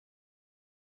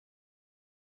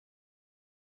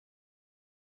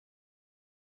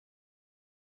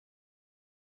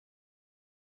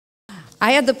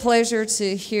I had the pleasure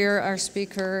to hear our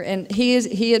speaker, and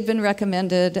he had been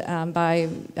recommended by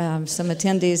some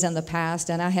attendees in the past,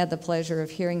 and I had the pleasure of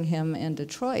hearing him in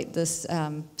Detroit this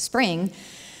spring.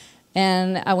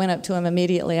 And I went up to him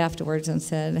immediately afterwards and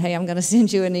said, hey, I'm going to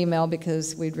send you an email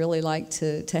because we'd really like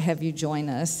to have you join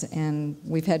us, and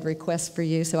we've had requests for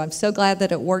you, so I'm so glad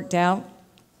that it worked out.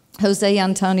 José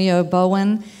Antonio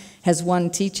Bowen has won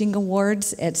teaching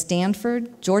awards at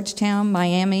Stanford, Georgetown,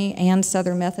 Miami, and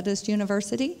Southern Methodist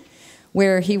University,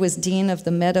 where he was Dean of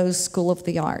the Meadows School of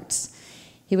the Arts.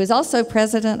 He was also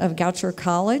President of Goucher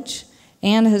College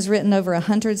and has written over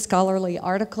 100 scholarly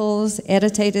articles,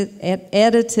 edited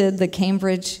the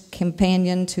Cambridge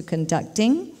Companion to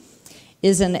Conducting,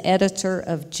 is an editor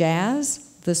of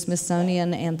Jazz, the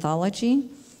Smithsonian Anthology,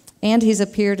 and he's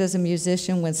appeared as a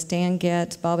musician with Stan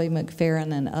Getz, Bobby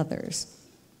McFerrin, and others.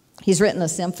 He's written a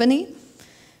symphony,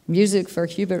 music for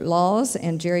Hubert Laws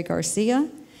and Jerry Garcia,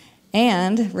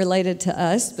 and related to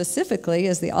us specifically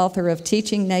is the author of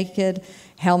Teaching Naked: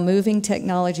 How Moving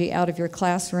Technology Out of Your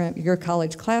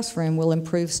College Classroom Will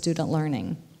Improve Student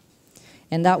Learning.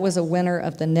 And that was a winner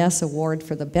of the Ness Award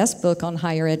for the best book on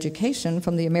higher education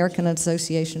from the American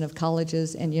Association of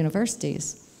Colleges and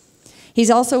Universities.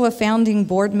 He's also a founding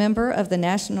board member of the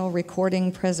National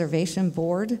Recording Preservation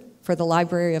Board for the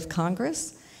Library of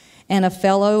Congress and a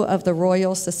fellow of the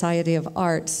Royal Society of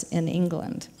Arts in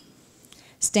England.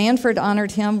 Stanford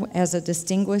honored him as a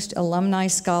distinguished alumni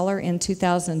scholar in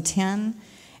 2010,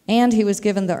 and he was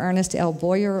given the Ernest L.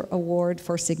 Boyer Award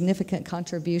for significant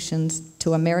contributions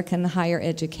to American higher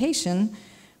education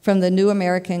from the New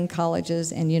American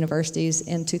Colleges and Universities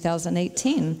in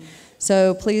 2018.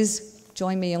 So please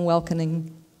join me in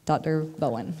welcoming Dr.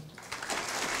 Bowen.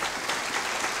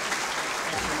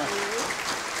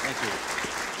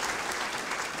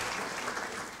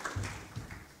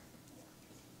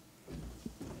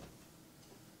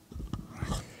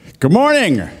 Good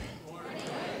morning. Good morning.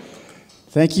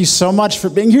 Thank you so much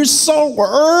for being here so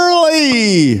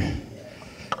early.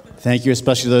 Thank you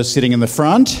especially to those sitting in the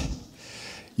front.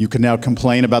 You can now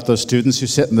complain about those students who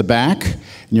sit in the back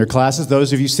in your classes.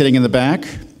 Those of you sitting in the back,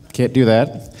 can't do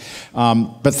that.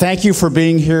 But thank you for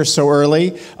being here so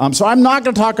early. So I'm not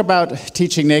going to talk about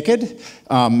teaching naked.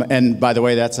 And by the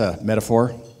way, that's a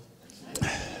metaphor.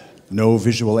 No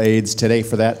visual aids today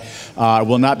for that.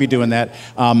 We'll not be doing that.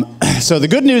 So the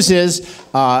good news is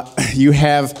you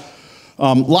have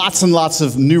lots and lots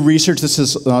of new research. This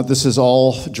is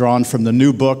all drawn from the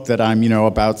new book that I'm,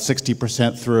 about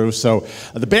 60% through. So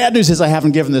the bad news is I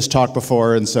haven't given this talk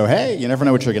before, and so hey, you never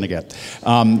know what you're going to get.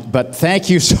 But thank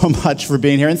you so much for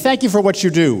being here, and thank you for what you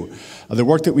do. The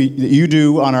work that you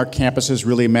do on our campuses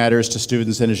really matters to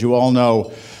students, and as you all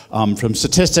know, from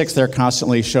statistics, they're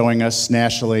constantly showing us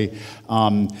nationally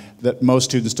that most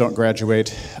students don't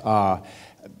graduate.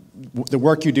 The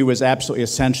work you do is absolutely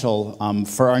essential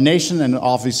for our nation and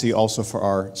obviously also for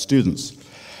our students.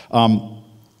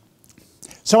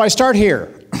 So I start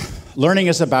here. Learning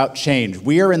is about change.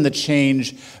 We are in the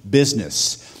change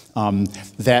business.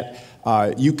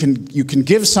 You can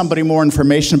give somebody more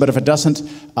information, but if it doesn't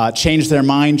change their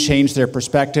mind, change their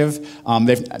perspective,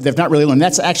 they've not really learned.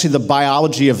 That's actually the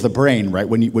biology of the brain, right?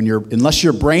 Unless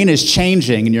your brain is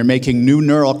changing and you're making new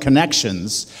neural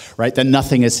connections, right? Then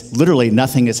literally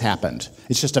nothing has happened.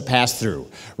 It's just a pass through,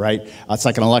 right? It's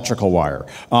like an electrical wire.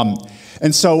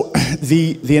 And so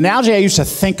the analogy I used to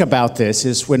think about this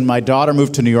is when my daughter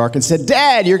moved to New York and said,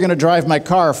 "Dad, you're going to drive my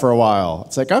car for a while."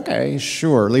 It's like, okay,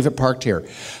 sure, leave it parked here.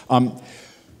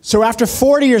 So after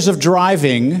 40 years of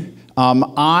driving,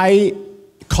 I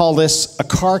call this a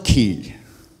car key,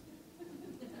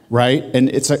 right? And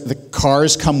the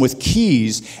cars come with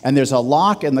keys, and there's a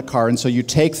lock in the car, and so you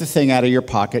take the thing out of your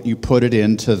pocket, you put it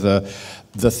into the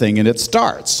thing, and it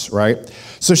starts, right?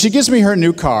 So she gives me her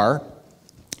new car,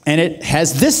 and it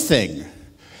has this thing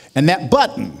and that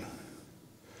button.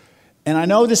 And I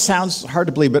know this sounds hard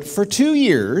to believe, but for 2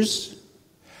 years,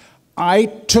 I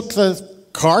took the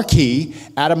car key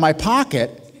out of my pocket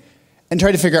and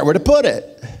tried to figure out where to put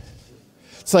it.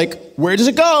 It's like, where does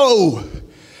it go?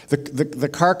 The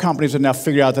car companies have now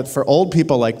figured out that for old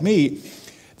people like me,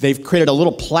 they've created a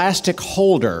little plastic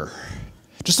holder,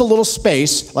 just a little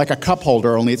space, like a cup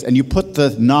holder only, and you put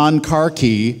the non-car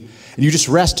key, and you just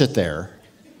rest it there.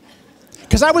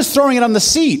 Because I was throwing it on the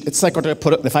seat. It's like,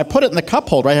 if I put it in the cup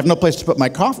holder, I have no place to put my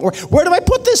coffee. Where do I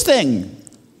put this thing?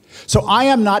 So I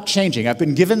am not changing. I've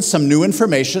been given some new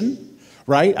information,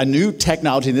 right? A new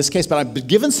technology in this case, but I've been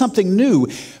given something new.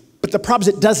 But the problem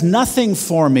is it does nothing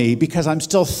for me because I'm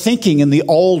still thinking in the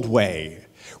old way,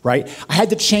 right? I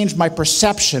had to change my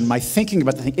perception, my thinking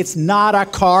about the thing. It's not a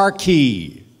car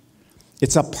key.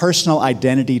 It's a personal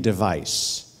identity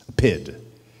device, a PID.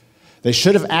 They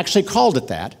should have actually called it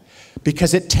that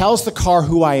because it tells the car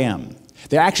who I am.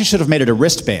 They actually should have made it a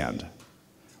wristband,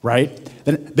 right?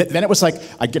 Then it was like,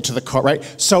 I get to the car, right?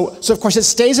 So of course it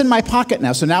stays in my pocket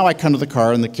now. So now I come to the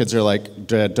car and the kids are like,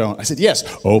 Dad, don't. I said, yes,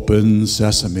 open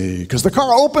sesame. Because the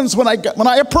car opens when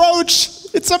I approach.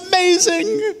 It's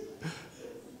amazing.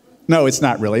 No, it's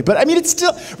not really. But I mean, it's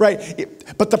still, right?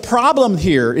 But the problem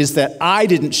here is that I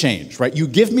didn't change, right? You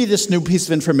give me this new piece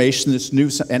of information,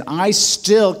 and I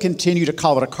still continue to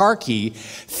call it a car key,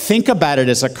 think about it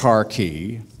as a car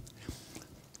key.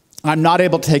 I'm not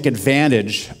able to take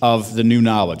advantage of the new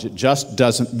knowledge. It just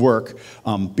doesn't work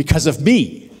because of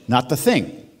me, not the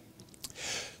thing.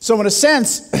 So in a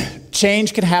sense,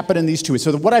 change can happen in these two ways.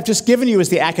 So what I've just given you is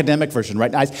the academic version,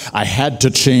 right? I had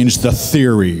to change the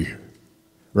theory,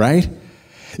 right?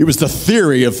 It was the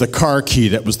theory of the car key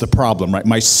that was the problem, right?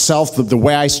 Myself, the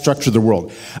way I structure the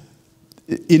world.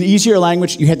 In easier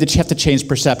language, you have to change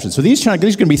perception. So these are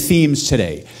going to be themes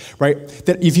today, right?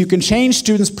 That if you can change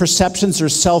students' perceptions or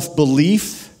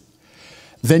self-belief,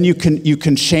 then you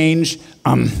can change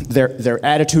their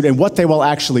attitude and what they will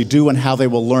actually do and how they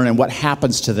will learn and what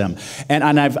happens to them.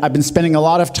 And I've been spending a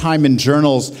lot of time in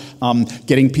journals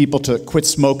getting people to quit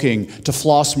smoking, to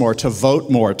floss more, to vote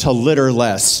more, to litter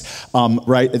less,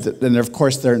 right? And of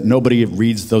course, nobody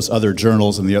reads those other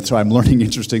journals, so I'm learning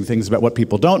interesting things about what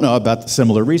people don't know about the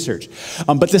similar research.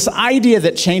 But this idea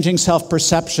that changing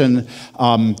self-perception,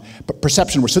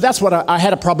 so that's what I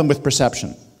had a problem with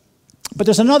perception. But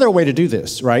there's another way to do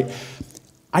this, right?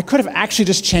 I could have actually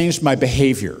just changed my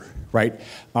behavior, right?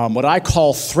 What I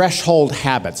call threshold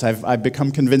habits. I've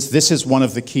become convinced this is one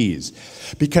of the keys.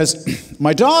 Because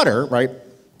my daughter, right,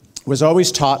 was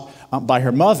always taught by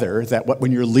her mother that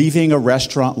when you're leaving a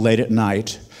restaurant late at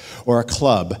night or a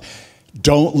club,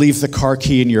 don't leave the car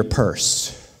key in your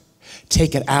purse.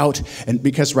 Take it out, and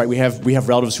because we have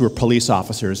relatives who are police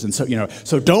officers, and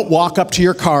so don't walk up to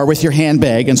your car with your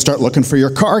handbag and start looking for your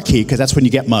car key, because that's when you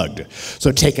get mugged.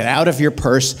 So take it out of your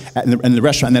purse in the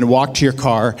restaurant, and then walk to your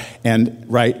car, and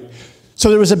So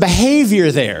there was a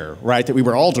behavior there, right, that we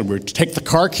were all doing. We would take the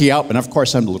car key out, and of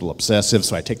course I'm a little obsessive,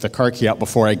 so I take the car key out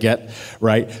before I get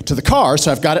to the car,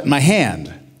 so I've got it in my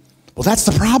hand. Well, that's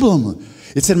the problem.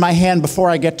 It's in my hand before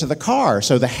I get to the car.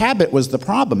 So the habit was the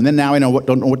problem. And then now I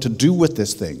don't know what to do with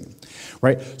this thing,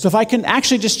 right? So if I can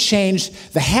actually just change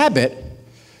the habit,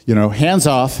 hands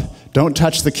off, don't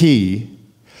touch the key,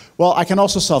 well, I can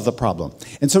also solve the problem.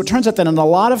 And so it turns out that in a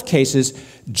lot of cases,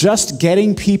 just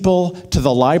getting people to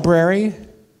the library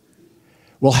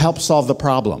will help solve the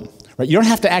problem, right? You don't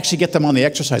have to actually get them on the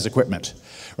exercise equipment.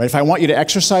 Right? If I want you to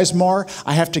exercise more,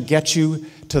 I have to get you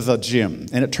to the gym.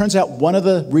 And it turns out one of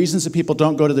the reasons that people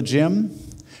don't go to the gym,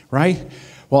 right?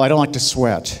 Well, I don't like to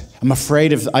sweat. I'm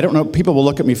afraid I don't know, people will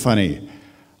look at me funny.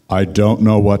 I don't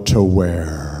know what to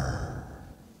wear.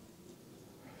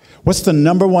 What's the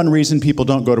number one reason people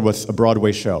don't go to a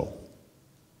Broadway show?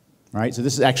 Right? So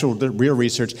this is real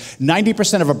research.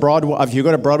 90% if you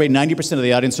go to Broadway, 90% of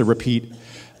the audience are repeat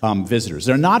visitors.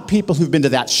 They're not people who've been to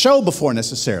that show before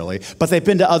necessarily, but they've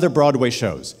been to other Broadway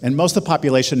shows. And most of the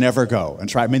population never go and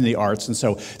try. I'm in the arts, and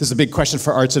so this is a big question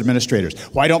for arts administrators.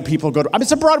 Why don't people go to,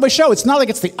 it's a Broadway show. It's not like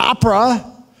it's the opera,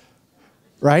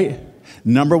 right?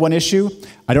 Number one issue,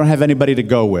 I don't have anybody to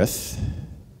go with.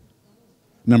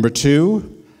 Number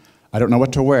two, I don't know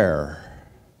what to wear.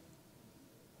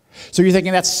 So you're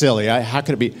thinking, that's silly. How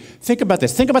could it be? Think about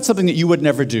this. Think about something that you would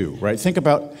never do, right? Think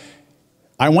about,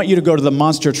 I want you to go to the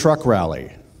monster truck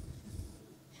rally.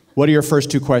 What are your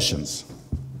first two questions?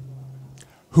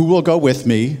 Who will go with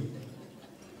me?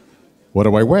 What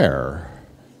do I wear?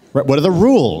 Right? What are the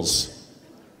rules?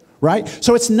 Right?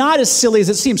 So it's not as silly as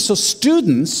it seems. So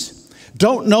students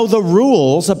don't know the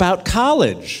rules about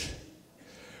college.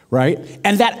 Right?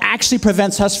 And that actually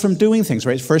prevents us from doing things,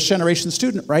 right? First generation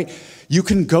student, right? You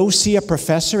can go see a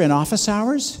professor in office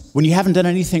hours when you haven't done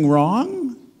anything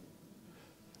wrong?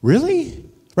 Really?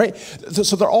 Right?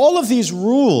 So there are all of these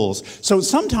rules. So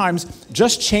sometimes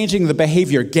just changing the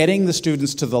behavior, getting the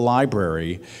students to the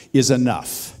library is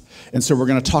enough. And so we're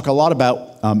going to talk a lot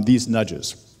about these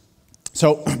nudges.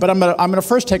 But I'm going to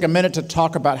first take a minute to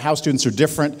talk about how students are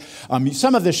different.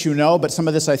 Some of this you know, but some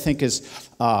of this I think is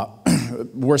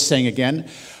worth saying again.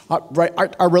 Right?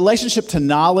 Our relationship to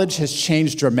knowledge has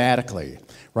changed dramatically.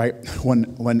 Right?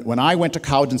 When I went to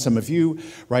college, and some of you,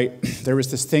 right, there was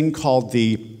this thing called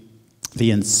the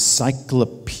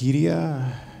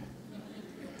encyclopedia.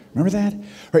 Remember that?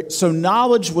 Right. So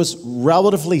knowledge was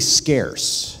relatively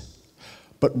scarce,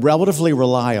 but relatively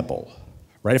reliable.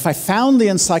 right? If I found the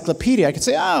encyclopedia, I could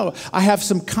say, oh, I have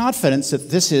some confidence that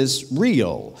this is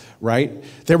real, right?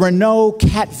 There were no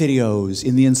cat videos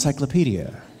in the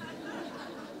encyclopedia.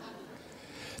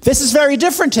 This is very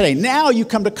different today. Now you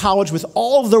come to college with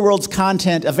all of the world's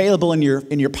content available in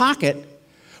your pocket,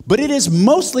 but it is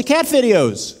mostly cat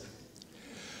videos.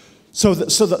 So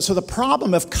the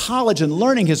problem of college and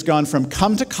learning has gone from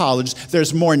come to college,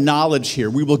 there's more knowledge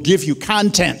here. We will give you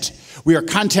content. We are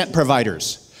content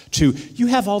providers. To you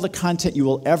have all the content you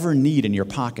will ever need in your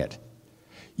pocket.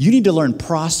 You need to learn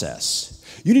process.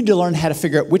 You need to learn how to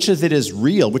figure out which of it is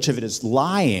real, which of it is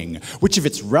lying, which of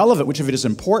it's relevant, which of it is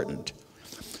important.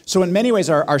 So in many ways,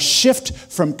 our shift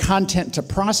from content to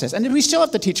process, and we still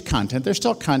have to teach content, there's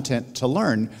still content to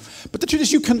learn, but the truth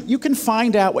is you can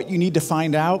find out what you need to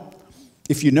find out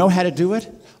if you know how to do it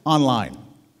online,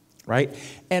 right?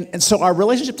 And so our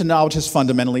relationship to knowledge has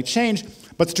fundamentally changed,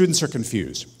 but students are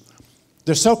confused.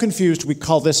 They're so confused, we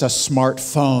call this a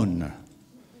smartphone,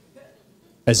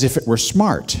 as if it were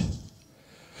smart.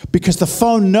 Because the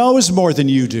phone knows more than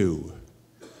you do.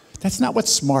 That's not what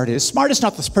smart is. Smart is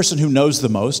not the person who knows the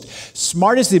most.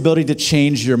 Smart is the ability to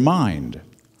change your mind.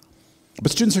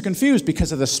 But students are confused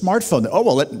because of the smartphone. Oh,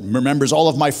 well, it remembers all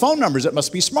of my phone numbers. It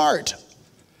must be smart.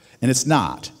 And it's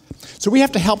not. So we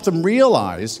have to help them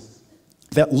realize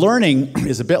that learning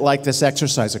is a bit like this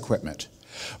exercise equipment.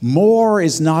 More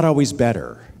is not always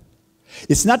better.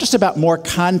 It's not just about more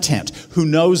content, who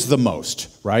knows the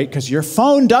most, right? Because your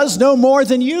phone does know more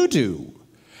than you do,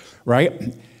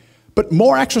 right? But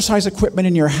more exercise equipment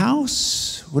in your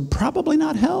house would probably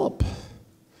not help.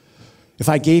 If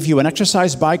I gave you an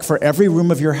exercise bike for every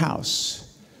room of your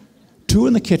house, 2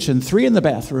 in the kitchen, 3 in the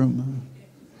bathroom,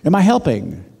 am I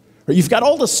helping? Or you've got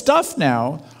all the stuff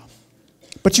now,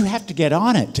 but you have to get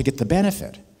on it to get the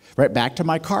benefit. Right, back to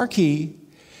my car key.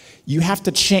 You have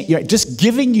to change. Just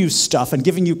giving you stuff and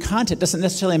giving you content doesn't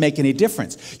necessarily make any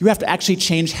difference. You have to actually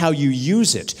change how you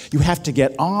use it. You have to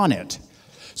get on it.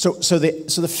 So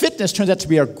the fitness turns out to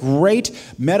be a great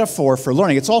metaphor for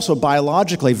learning. It's also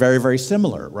biologically very, very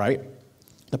similar, right?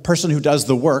 The person who does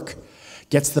the work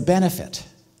gets the benefit.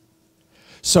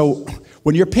 So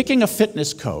when you're picking a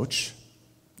fitness coach,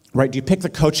 right, do you pick the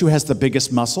coach who has the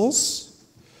biggest muscles,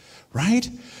 right?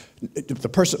 The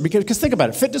person, because think about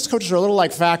it, fitness coaches are a little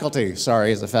like faculty.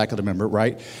 Sorry, as a faculty member,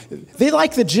 right? They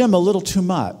like the gym a little too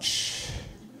much,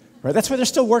 right? That's why they're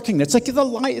still working. It's like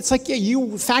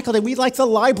you faculty, we like the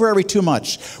library too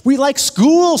much. We like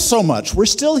school so much. We're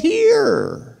still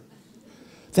here.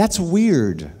 That's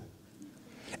weird.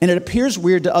 And it appears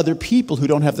weird to other people who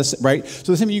don't have this, right?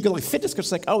 So the same, you go like fitness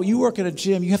coach, like, oh, you work at a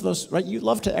gym, you have those, right? You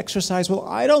love to exercise. Well,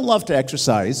 I don't love to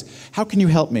exercise. How can you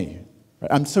help me? Right?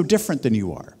 I'm so different than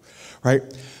you are, right?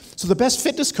 So the best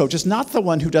fitness coach is not the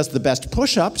one who does the best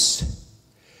push-ups.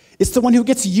 It's the one who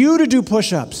gets you to do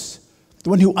push-ups,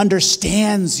 the one who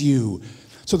understands you.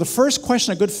 So the first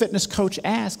question a good fitness coach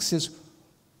asks is,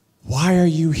 why are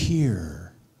you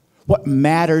here? What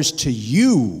matters to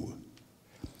you?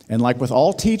 And like with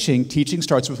all teaching, teaching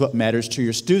starts with what matters to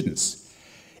your students.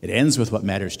 It ends with what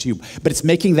matters to you. But it's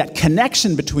making that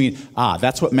connection between,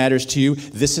 that's what matters to you.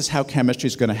 This is how chemistry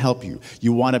is going to help you.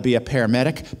 You want to be a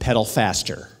paramedic? Pedal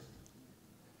faster.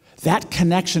 That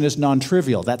connection is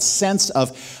non-trivial. That sense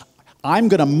of, I'm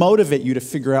going to motivate you to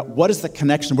figure out what is the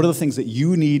connection, what are the things that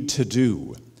you need to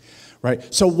do, right?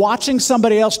 So watching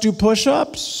somebody else do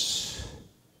push-ups,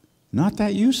 not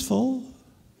that useful.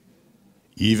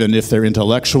 Even if they're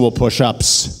intellectual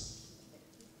push-ups,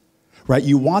 right?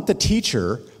 You want the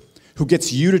teacher who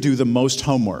gets you to do the most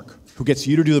homework, who gets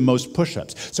you to do the most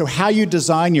push-ups. So how you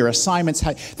design your assignments,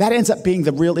 that ends up being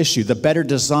the real issue. The better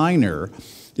designer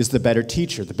is the better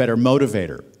teacher, the better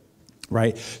motivator,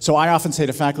 right? So I often say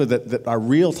to faculty that our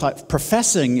real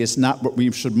professing is not what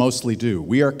we should mostly do.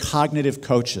 We are cognitive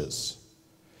coaches.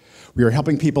 We are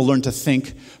helping people learn to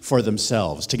think for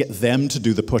themselves, to get them to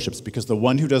do the push-ups, because the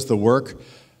one who does the work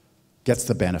gets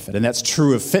the benefit. And that's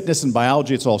true of fitness and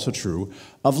biology. It's also true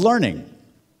of learning.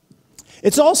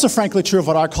 It's also, frankly, true of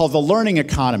what I call the learning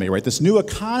economy, right? This new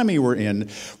economy we're in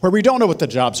where we don't know what the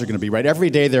jobs are going to be, right? Every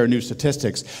day there are new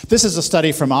statistics. This is a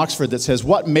study from Oxford that says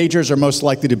what majors are most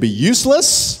likely to be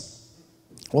useless?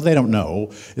 Well, they don't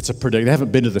know. It's a prediction. They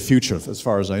haven't been to the future, as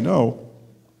far as I know.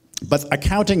 But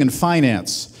accounting and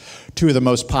finance, 2 of the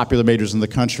most popular majors in the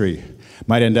country,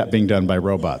 might end up being done by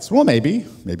robots. Well, maybe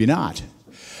not.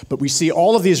 But we see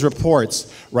all of these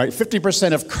reports, right?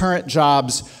 50% of current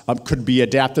jobs could be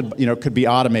adapted, could be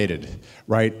automated,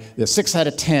 right? 6 out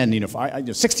of 10,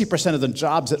 60% of the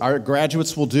jobs that our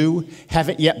graduates will do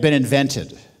haven't yet been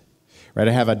invented, right?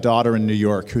 I have a daughter in New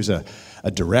York who's a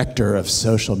director of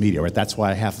social media, right? That's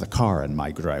why I have the car in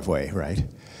my driveway, right?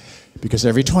 Because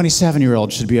every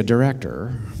 27-year-old should be a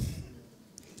director.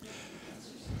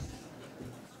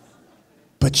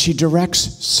 But she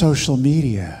directs social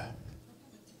media.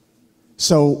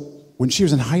 So when she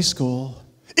was in high school,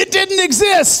 it didn't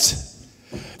exist.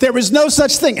 There was no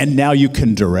such thing, and now you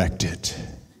can direct it.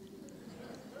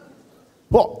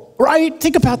 Well, right?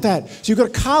 Think about that. So you go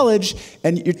to college,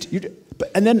 and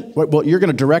then you're going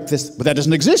to direct this, but that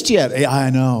doesn't exist yet.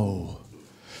 I know.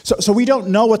 So we don't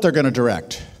know what they're going to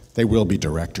direct. They will be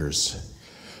directors.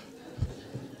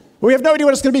 We have no idea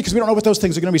what it's going to be because we don't know what those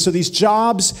things are going to be. So these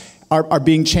jobs are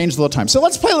being changed all the time. So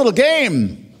let's play a little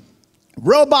game.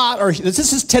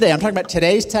 This is today. I'm talking about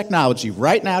today's technology,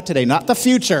 right now, today, not the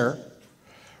future,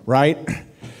 right?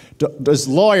 As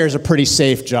lawyers, a pretty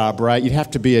safe job, right? You'd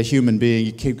have to be a human being.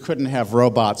 You couldn't have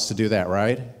robots to do that,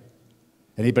 right?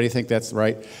 Anybody think that's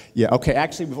right? Yeah, okay,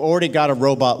 actually, we've already got a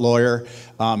robot lawyer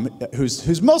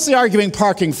who's mostly arguing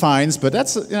parking fines, but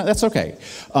that's okay.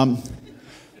 I'm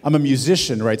a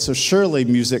musician, right? So surely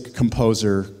music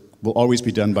composer will always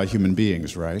be done by human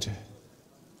beings, right?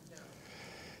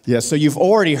 Yeah, so you've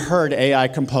already heard AI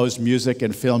composed music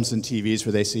in films and TVs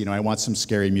where they say, I want some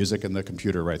scary music, and the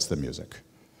computer writes the music.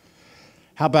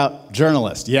 How about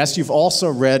journalists? Yes, you've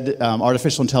also read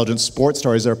artificial intelligence sports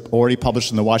stories that are already published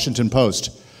in the Washington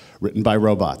Post, written by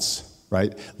robots,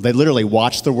 right? They literally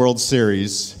watch the World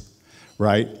Series,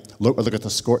 right? Look at the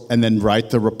score, and then write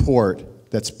the report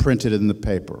that's printed in the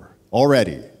paper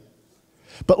already.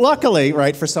 But luckily,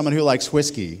 right, for someone who likes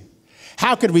whiskey,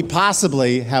 how could we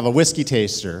possibly have a whiskey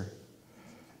taster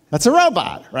that's a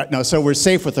robot, right? No, so we're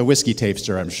safe with a whiskey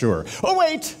taster, I'm sure. Oh,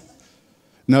 wait!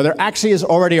 No, there actually is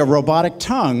already a robotic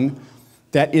tongue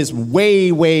that is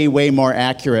way, way, way more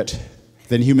accurate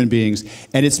than human beings.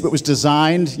 And it was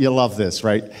designed, you'll love this,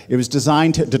 right? It was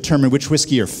designed to determine which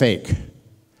whiskey are fake.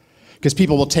 Because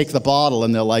people will take the bottle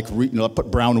and they'll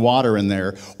put brown water in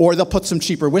there, or they'll put some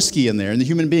cheaper whiskey in there, and the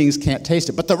human beings can't taste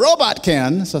it. But the robot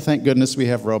can, so thank goodness we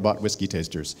have robot whiskey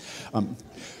tasters.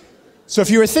 So if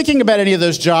you were thinking about any of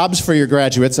those jobs for your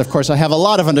graduates, of course I have a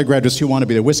lot of undergraduates who want to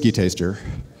be the whiskey taster.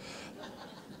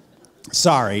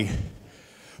 Sorry.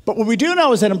 But what we do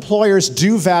know is that employers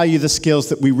do value the skills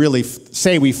that we really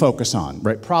say we focus on,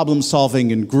 right? Problem solving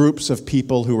in groups of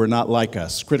people who are not like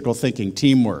us, critical thinking,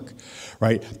 teamwork,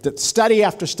 right? That study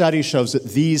after study shows that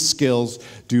these skills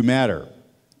do matter.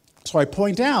 So I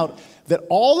point out that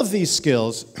all of these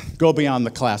skills go beyond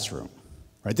the classroom,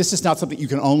 right? This is not something you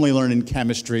can only learn in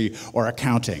chemistry or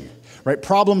accounting, right?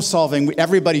 Problem solving,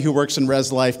 everybody who works in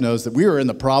res life knows that we are in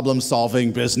the problem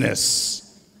solving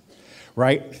business,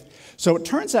 right? So it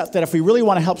turns out that if we really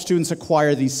want to help students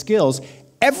acquire these skills,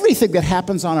 everything that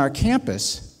happens on our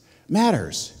campus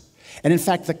matters. And in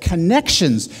fact, the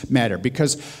connections matter,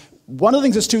 because one of the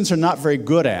things that students are not very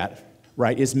good at,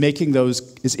 right, is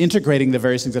integrating the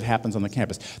various things that happens on the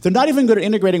campus. They're not even good at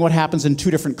integrating what happens in two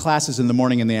different classes in the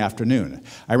morning and the afternoon.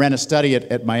 I ran a study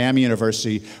at Miami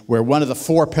University where one of the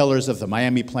 4 pillars of the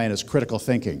Miami plan is critical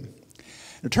thinking.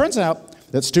 It turns out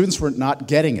that students were not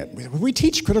getting it. We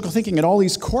teach critical thinking in all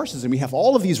these courses, and we have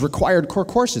all of these required core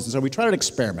courses. And so we tried an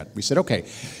experiment. We said, okay,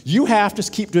 you have to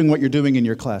keep doing what you're doing in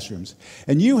your classrooms.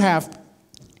 And you have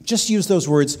just use those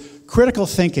words, critical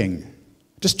thinking.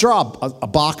 Just draw a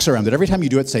box around it. Every time you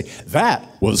do it, say, that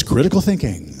was critical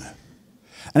thinking.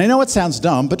 And I know it sounds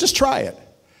dumb, but just try it.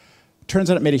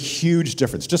 Turns out it made a huge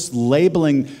difference. Just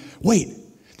labeling, wait,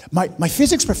 my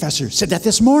physics professor said that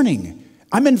this morning.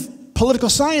 I'm in political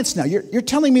science now. You're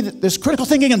telling me that there's critical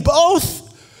thinking in both?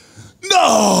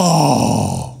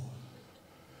 No!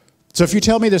 So if you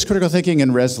tell me there's critical thinking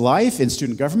in res life, in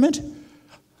student government,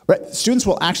 right, students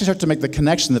will actually start to make the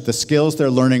connection that the skills they're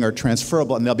learning are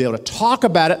transferable, and they'll be able to talk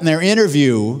about it in their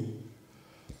interview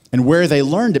and where they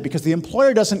learned it, because the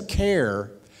employer doesn't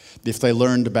care if they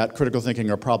learned about critical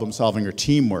thinking or problem solving or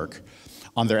teamwork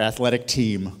on their athletic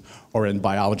team or in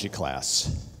biology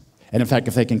class. And in fact,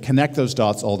 if they can connect those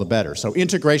dots, all the better. So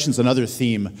integration is another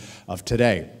theme of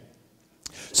today.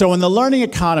 So in the learning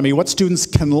economy, what students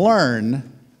can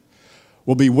learn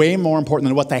will be way more important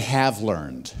than what they have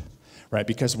learned, right?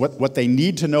 Because what they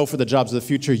need to know for the jobs of the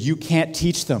future, you can't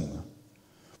teach them.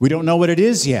 We don't know what it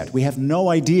is yet. We have no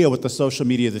idea what the social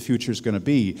media of the future is going to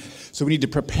be. So we need to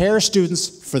prepare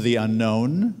students for the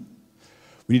unknown.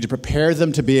 We need to prepare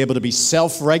them to be able to be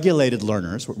self-regulated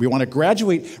learners. We want to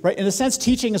graduate, right? In a sense,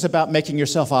 teaching is about making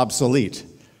yourself obsolete,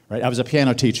 right? I was a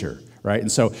piano teacher, right?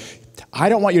 And so I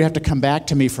don't want you to have to come back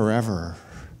to me forever.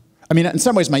 I mean, in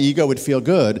some ways, my ego would feel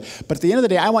good, but at the end of the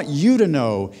day, I want you to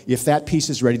know if that piece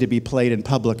is ready to be played in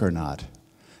public or not.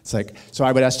 It's like, so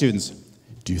I would ask students,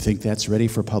 do you think that's ready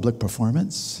for public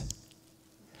performance?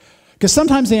 Because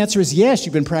sometimes the answer is yes,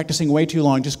 you've been practicing way too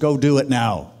long, just go do it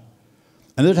now.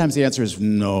 And other times the answer is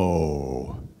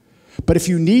no. But if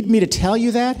you need me to tell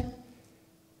you that,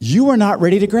 you are not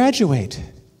ready to graduate.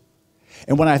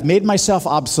 And when I've made myself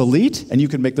obsolete, and you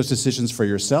can make those decisions for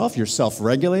yourself, you're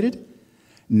self-regulated,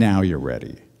 now you're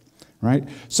ready, right?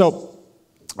 So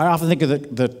I often think of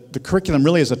the curriculum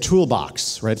really as a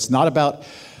toolbox, right? It's not about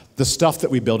the stuff that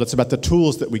we build, it's about the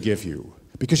tools that we give you.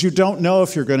 Because you don't know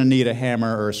if you're going to need a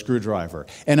hammer or a screwdriver.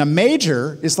 And a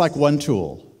major is like one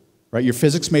tool, right? Your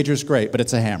physics major is great, but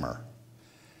it's a hammer.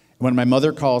 When my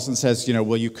mother calls and says, you know,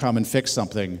 will you come and fix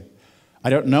something?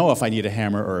 I don't know if I need a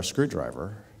hammer or a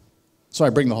screwdriver. So I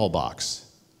bring the whole box.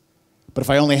 But if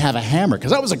I only have a hammer,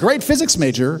 because I was a great physics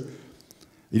major,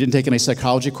 you didn't take any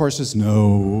psychology courses?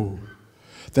 No.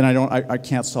 Then I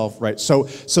can't solve, right? So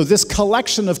this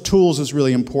collection of tools is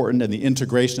really important, and the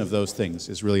integration of those things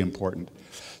is really important.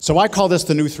 So I call this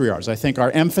the new 3 R's. I think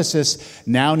our emphasis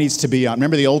now needs to be on,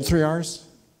 remember the old 3 R's?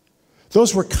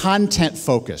 Those were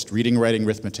content-focused, reading, writing,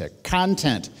 arithmetic.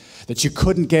 Content that you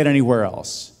couldn't get anywhere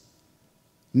else.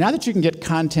 Now that you can get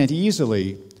content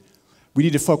easily, we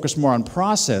need to focus more on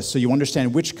process so you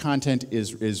understand which content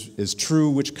is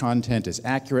true, which content is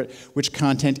accurate, which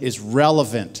content is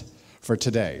relevant for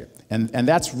today. And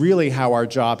that's really how our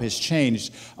job has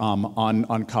changed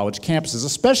on college campuses,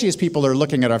 especially as people are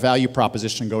looking at our value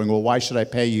proposition going, well, why should I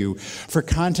pay you for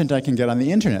content I can get on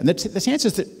the internet? And the answer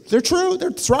is that they're true.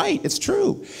 That's right. It's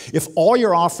true. If all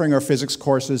you're offering are physics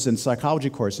courses and psychology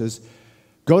courses,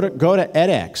 go to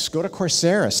edX, go to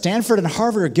Coursera. Stanford and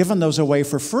Harvard are giving those away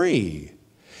for free.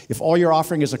 If all you're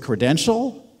offering is a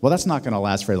credential, well, that's not going to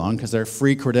last very long because they're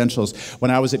free credentials.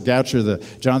 When I was at Goucher, the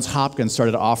Johns Hopkins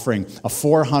started offering a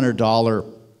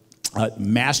 $400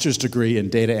 master's degree in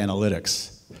data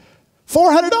analytics.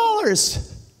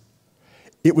 $400!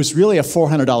 It was really a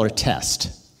 $400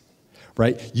 test,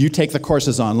 right? You take the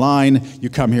courses online, you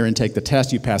come here and take the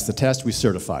test, you pass the test, we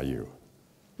certify you,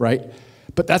 right?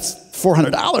 But that's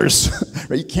 $400,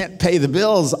 right? You can't pay the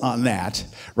bills on that,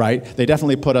 right? They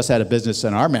definitely put us out of business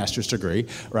in our master's degree,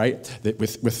 right?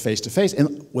 With face-to-face.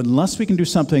 And unless we can do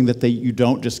something that you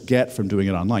don't just get from doing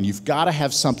it online, you've got to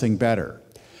have something better.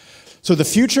 So the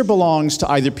future belongs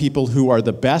to either people who are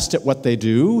the best at what they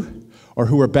do or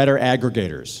who are better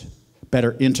aggregators,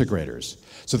 better integrators.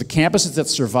 So the campuses that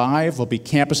survive will be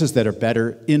campuses that are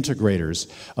better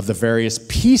integrators of the various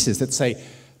pieces that say,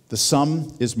 the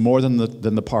sum is more than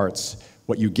the parts.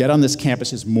 What you get on this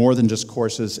campus is more than just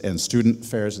courses and student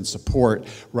affairs and support,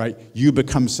 right? You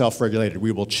become self-regulated.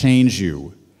 We will change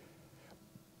you.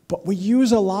 But we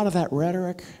use a lot of that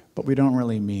rhetoric, but we don't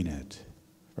really mean it.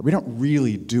 We don't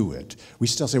really do it. We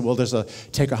still say, well,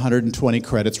 take 120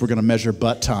 credits. We're going to measure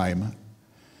butt time.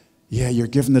 Yeah, you're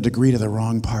giving the degree to the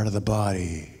wrong part of the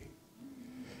body.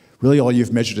 Really, all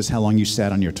you've measured is how long you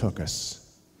sat on your tuchus.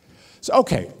 So,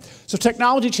 okay, so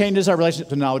technology changes our relationship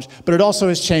to knowledge, but it also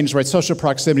has changed, right? Social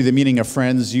proximity, the meaning of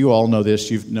friends. You all know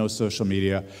this. You know social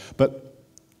media.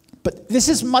 But this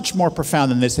is much more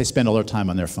profound than this. They spend all their time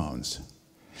on their phones.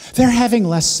 They're having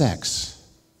less sex,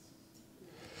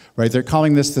 right? They're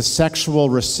calling this the sexual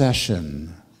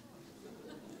recession.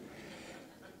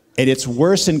 And it's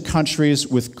worse in countries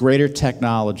with greater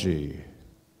technology.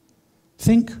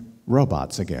 Think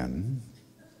robots again.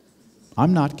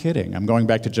 I'm not kidding. I'm going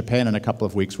back to Japan in a couple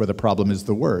of weeks where the problem is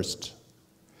the worst.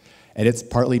 And it's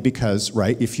partly because,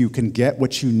 right, if you can get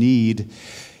what you need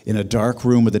in a dark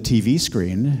room with a TV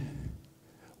screen,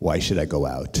 why should I go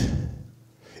out?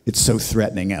 It's so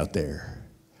threatening out there.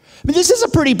 I mean, this is a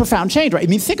pretty profound change, right? I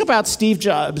mean, think about Steve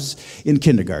Jobs in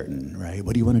kindergarten, right?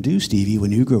 What do you want to do, Stevie,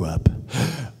 when you grow up?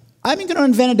 I'm going to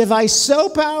invent a device so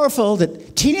powerful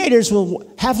that teenagers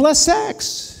will have less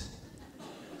sex.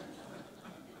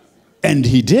 And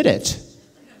he did it.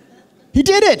 He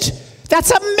did it. That's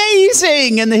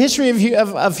amazing in the history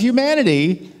of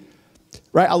humanity,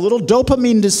 right? A little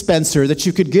dopamine dispenser that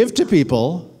you could give to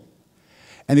people,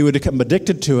 and they would become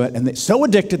addicted to it, and so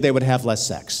addicted they would have less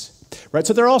sex, right?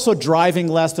 So they're also driving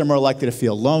less. They're more likely to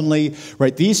feel lonely,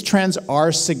 right? These trends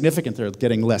are significant. They're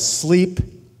getting less sleep,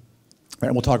 right?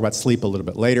 And we'll talk about sleep a little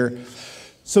bit later.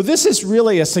 So this is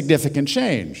really a significant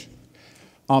change.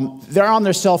 They're on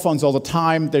their cell phones all the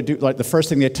time. They do like the first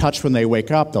thing they touch when they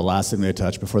wake up, the last thing they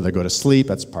touch before they go to sleep.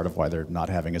 That's part of why they're not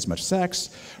having as much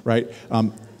sex, right?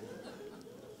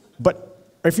 But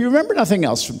if you remember nothing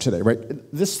else from today, right?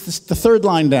 This the third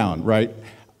line down, right?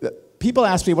 People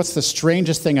ask me, what's the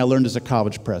strangest thing I learned as a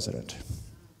college president?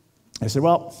 I said,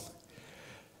 well,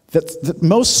 that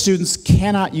most students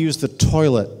cannot use the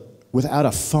toilet without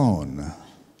a phone.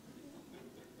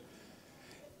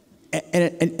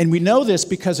 And we know this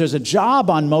because there's a job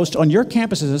on your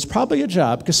campuses. There's probably a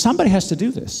job because somebody has to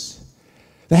do this.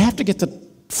 They have to get the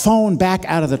phone back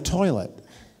out of the toilet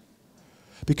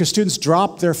because students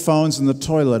drop their phones in the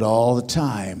toilet all the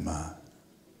time.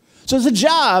 So it's a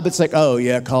job. It's like, oh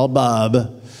yeah, call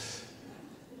Bob.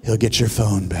 He'll get your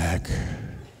phone back.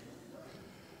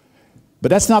 But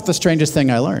that's not the strangest thing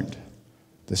I learned.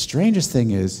 The strangest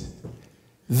thing is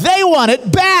they want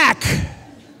it back.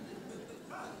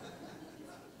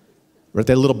 Right,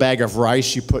 that little bag of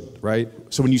rice you put, right?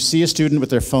 So when you see a student with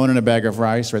their phone in a bag of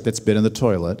rice, right, that's been in the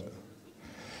toilet.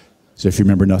 So if you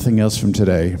remember nothing else from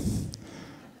today,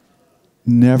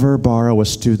 never borrow a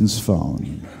student's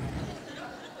phone.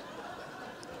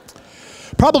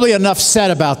 Probably enough said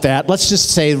about that. Let's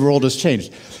just say the world has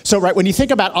changed. So, right, when you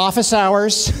think about office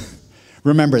hours,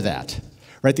 remember that.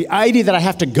 Right, the idea that I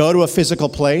have to go to a physical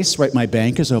place, right, my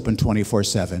bank is open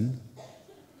 24/7.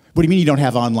 What do you mean you don't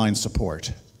have online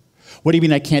support? What do you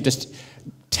mean I can't just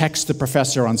text the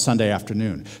professor on Sunday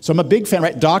afternoon? So I'm a big fan,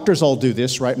 right? Doctors all do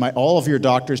this, right? All of your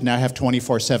doctors now have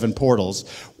 24/7 portals,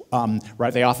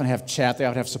 right? They often have chat, they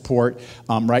often have support,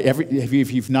 right?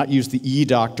 If you've not used the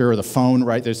e-doctor or the phone,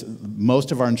 right? There's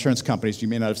most of our insurance companies, you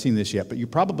may not have seen this yet, but you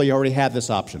probably already have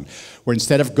this option, where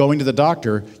instead of going to the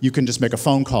doctor, you can just make a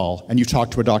phone call and you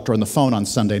talk to a doctor on the phone on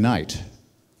Sunday night.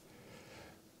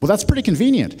 Well, that's pretty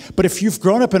convenient. But if you've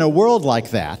grown up in a world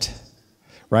like that,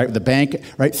 right, the bank,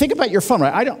 right? Think about your phone,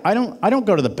 right? I don't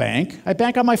go to the bank. I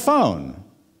bank on my phone.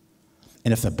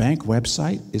 And if the bank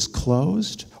website is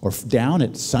closed or down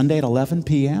at Sunday at 11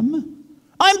 p.m.,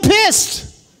 I'm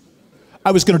pissed.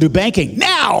 I was going to do banking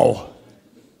now.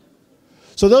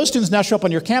 So those students now show up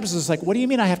on your campuses. It's like, what do you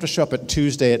mean I have to show up at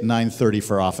Tuesday at 9:30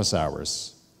 for office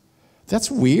hours? That's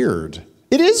weird.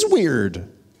 It is weird.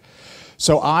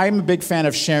 So I'm a big fan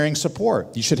of sharing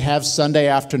support. You should have Sunday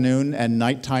afternoon and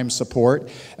nighttime support,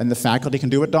 and the faculty can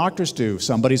do what doctors do.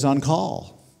 Somebody's on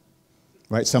call,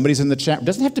 right? Somebody's in the chat. It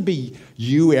doesn't have to be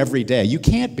you every day. You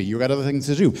can't be. You've got other things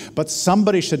to do. But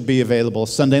somebody should be available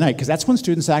Sunday night, because that's when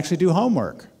students actually do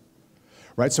homework,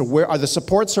 right? So where are the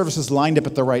support services lined up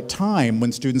at the right time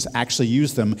when students actually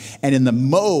use them, and in the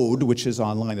mode, which is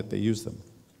online, that they use them?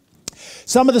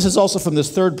 Some of this is also from this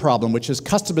third problem, which is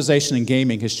customization and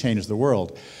gaming has changed the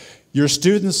world. Your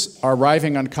students are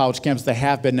arriving on college campus, they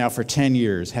have been now for 10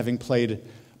 years, having played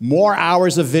more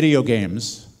hours of video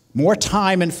games, more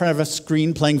time in front of a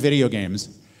screen playing video games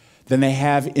than they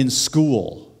have in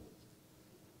school,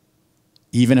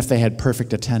 even if they had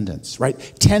perfect attendance, right?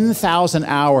 10,000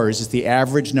 hours is the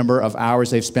average number of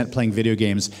hours they've spent playing video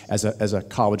games as a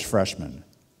college freshman.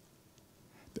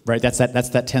 Right, that's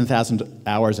that 10,000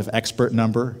 hours of expert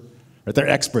number. Right? They're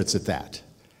experts at that.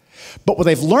 But what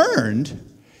they've learned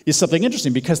is something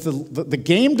interesting, because the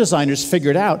game designers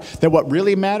figured out that what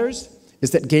really matters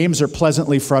is that games are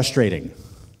pleasantly frustrating.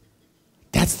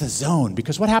 That's the zone,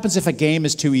 because what happens if a game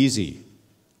is too easy?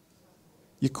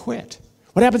 You quit.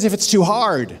 What happens if it's too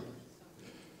hard?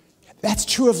 That's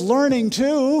true of learning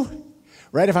too.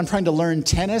 Right? If I'm trying to learn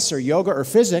tennis or yoga or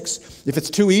physics, if it's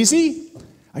too easy,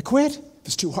 I quit.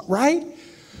 It's too hard, right?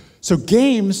 So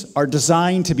games are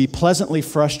designed to be pleasantly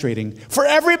frustrating for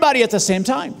everybody at the same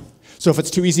time. So if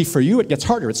it's too easy for you, it gets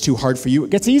harder. It's too hard for you,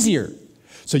 it gets easier.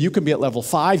 So you can be at level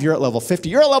 5, you're at level 50,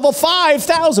 you're at level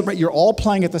 5,000, right? You're all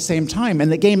playing at the same time,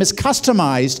 and the game is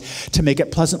customized to make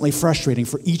it pleasantly frustrating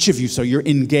for each of you, so you're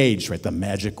engaged, right? The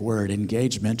magic word,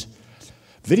 engagement.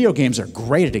 Video games are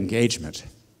great at engagement.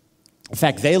 In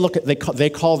fact, they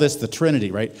call this the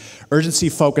Trinity, right? Urgency,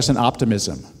 focus, and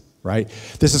optimism. Right?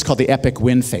 This is called the epic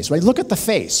win face, right? Look at the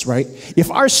face, right?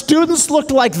 If our students looked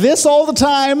like this all the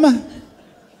time,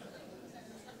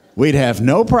 we'd have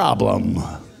no problem,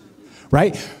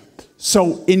 right?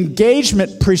 So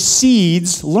engagement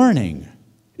precedes learning.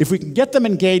 If we can get them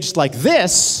engaged like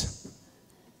this,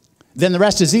 then the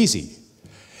rest is easy.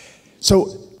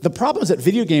 So the problem is that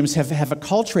video games have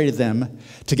acculturated them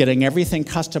to getting everything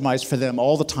customized for them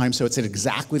all the time, so it's at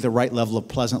exactly the right level of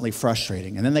pleasantly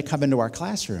frustrating. And then they come into our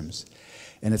classrooms,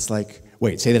 and it's like,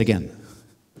 wait, say that again.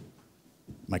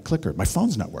 My clicker, my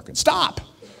phone's not working. Stop!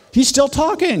 He's still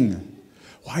talking.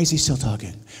 Why is he still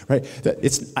talking? Right?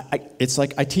 It's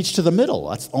like I teach to the middle.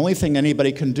 That's the only thing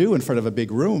anybody can do in front of a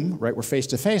big room, right? We're face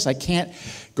to face. I can't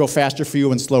go faster for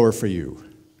you and slower for you.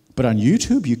 But on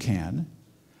YouTube, you can.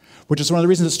 Which is one of the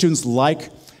reasons that students like,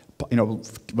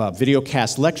 video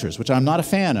cast lectures, which I'm not a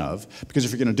fan of, because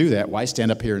if you're going to do that, why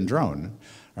stand up here and drone,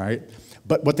 right?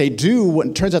 But what they do,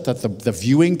 it turns out that the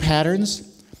viewing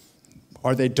patterns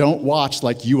are they don't watch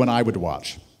like you and I would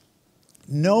watch.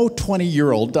 No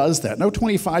 20-year-old does that. No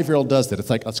 25-year-old does that. It's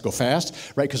like, let's go fast,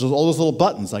 right? Because there's all those little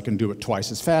buttons. I can do it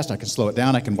twice as fast. I can slow it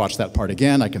down. I can watch that part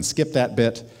again. I can skip that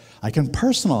bit. I can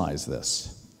personalize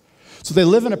this. So they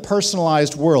live in a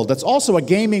personalized world. That's also a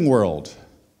gaming world,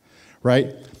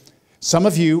 right? Some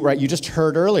of you, right, you just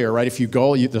heard earlier, right, if you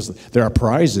go, there are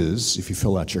prizes if you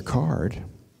fill out your card.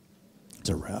 It's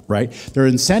a wrap, right? There are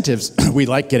incentives. We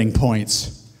like getting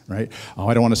points, right? Oh,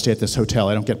 I don't want to stay at this hotel.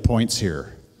 I don't get points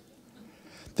here.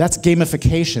 That's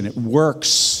gamification. It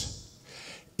works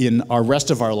in our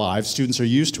rest of our lives. Students are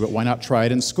used to it. Why not try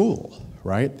it in school,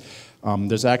 right?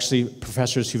 There's actually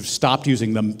professors who've stopped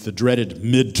using the dreaded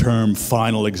midterm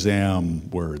final exam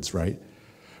words, right?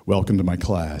 Welcome to my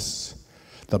class.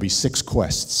 There'll be 6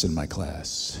 quests in my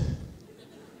class.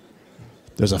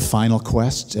 There's a final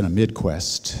quest and a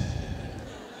mid-quest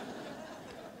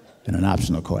and an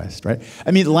optional quest, right?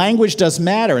 I mean, language does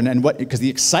matter, and what, because the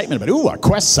excitement about, ooh,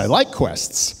 quests, I like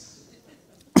quests.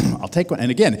 I'll take one.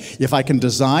 And again, if I can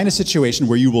design a situation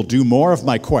where you will do more of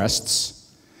my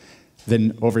quests,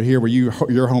 then over here where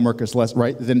your homework is less,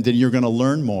 right, then you're going to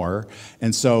learn more.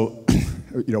 And so,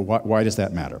 why does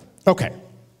that matter? Okay.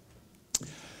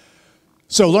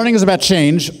 So learning is about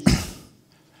change,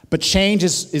 but change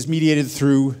is mediated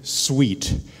through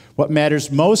SWEET. What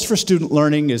matters most for student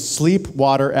learning is sleep,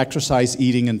 water, exercise,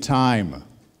 eating, and time.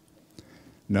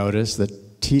 Notice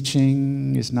that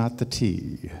teaching is not the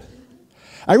T.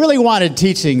 I really wanted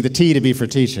the T to be for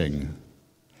teaching.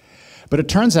 But it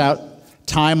turns out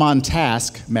time on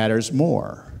task matters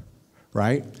more,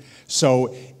 right?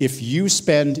 So if you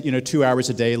spend 2 hours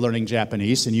a day learning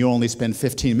Japanese and you only spend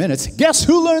 15 minutes, guess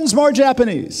who learns more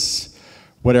Japanese?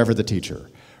 Whatever the teacher,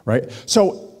 right?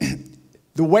 So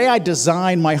the way I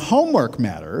design my homework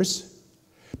matters,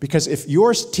 because if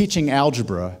you're teaching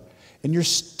algebra and you're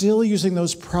still using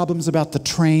those problems about the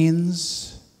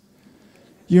trains,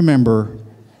 you remember,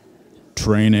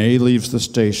 train A leaves the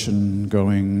station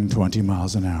going 20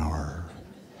 miles an hour.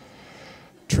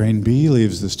 Train B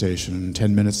leaves the station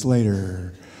 10 minutes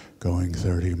later, going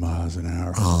 30 miles an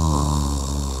hour.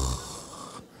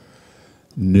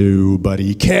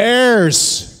 Nobody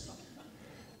cares.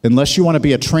 Unless you want to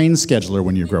be a train scheduler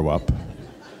when you grow up.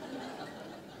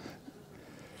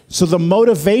 So the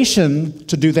motivation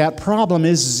to do that problem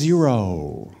is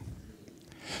 0.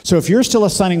 So if you're still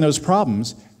assigning those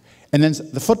problems, and then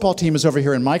the football team is over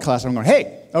here in my class, and I'm going,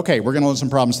 hey, okay, we're going to learn some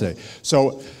problems today.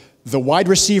 So the wide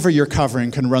receiver you're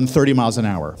covering can run 30 miles an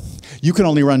hour. You can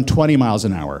only run 20 miles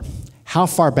an hour. How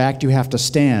far back do you have to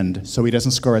stand so he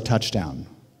doesn't score a touchdown?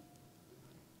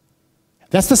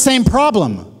 That's the same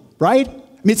problem, right? I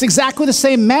mean, it's exactly the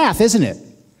same math, isn't it?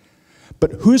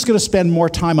 But who's going to spend more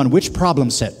time on which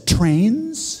problem set?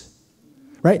 Trains?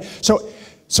 Right?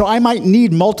 So I might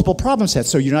need multiple problem sets.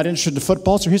 So you're not interested in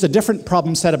football, so here's a different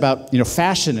problem set about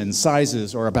fashion and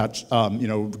sizes, or about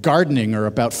gardening, or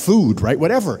about food, right?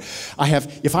 Whatever.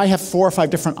 If I have 4 or 5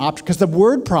 different options, because the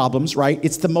word problems, right?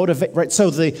 It's the motivate, right? So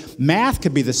the math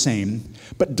could be the same,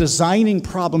 but designing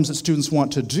problems that students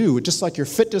want to do, just like your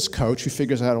fitness coach who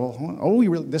figures out,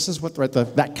 this is what, right?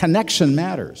 That connection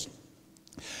matters.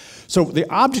 So the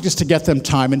object is to get them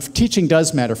time, and teaching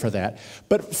does matter for that.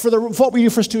 But for what we do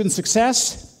for student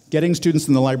success, getting students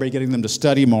in the library, getting them to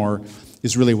study more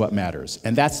is really what matters.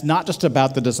 And that's not just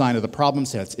about the design of the problem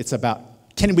sets. It's about,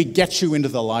 can we get you into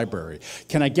the library?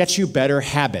 Can I get you better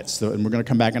habits? And we're going to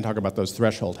come back and talk about those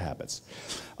threshold habits.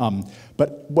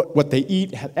 But what they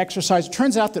eat, exercise. It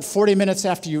turns out that 40 minutes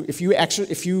after if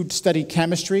you study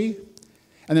chemistry,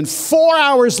 and then 4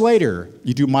 hours later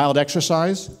you do mild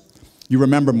exercise, you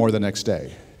remember more the next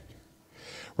day,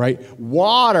 right?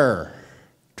 Water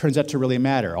turns out to really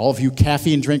matter. All of you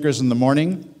caffeine drinkers in the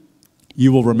morning,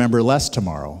 you will remember less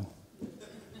tomorrow.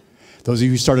 Those of you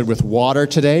who started with water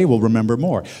today will remember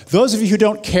more. Those of you who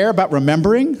don't care about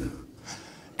remembering,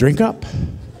 drink up.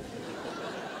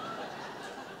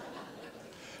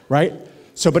 Right?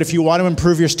 So, but if you want to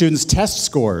improve your students' test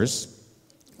scores,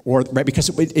 right, because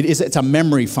it's a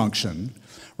memory function,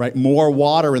 right? More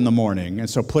water in the morning, and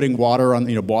so putting water on,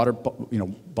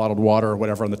 bottled water or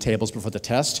whatever on the tables before the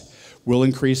test will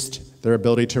increase their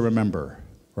ability to remember,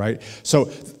 right? So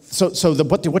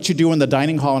what you do in the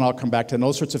dining hall, and I'll come back to, and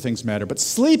those sorts of things matter. But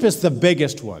sleep is the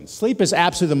biggest one. Sleep is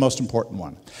absolutely the most important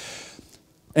one.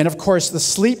 And of course, the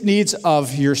sleep needs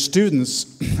of your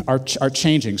students are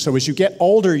changing. So as you get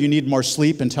older, you need more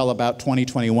sleep until about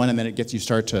 2021, and then your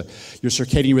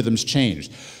circadian rhythms change.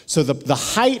 So the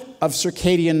height of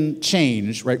circadian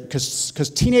change, right, because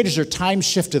teenagers are time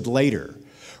shifted later,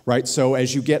 right? So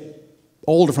as you get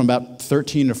older, from about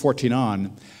 13 or 14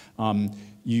 on,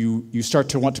 you start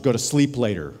to want to go to sleep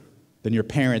later. than your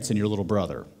parents and your little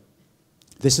brother.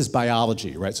 This is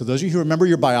biology, right? So those of you who remember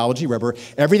your biology, remember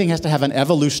everything has to have an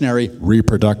evolutionary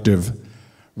reproductive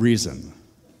reason.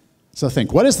 So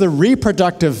think, what is the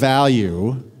reproductive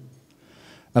value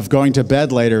of going to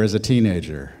bed later as a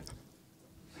teenager?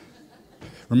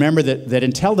 Remember that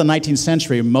until the 19th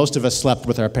century, most of us slept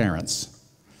with our parents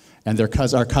and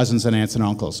our cousins and aunts and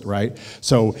uncles, right?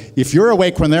 So if you're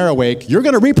awake when they're awake, you're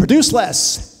going to reproduce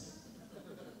less.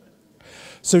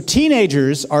 So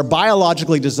teenagers are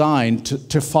biologically designed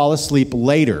to fall asleep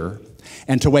later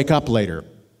and to wake up later.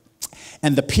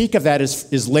 And the peak of that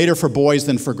is later for boys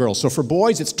than for girls. So for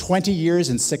boys, it's 20 years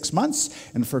and 6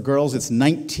 months, and for girls, it's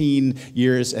 19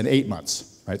 years and 8 months.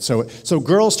 Right? So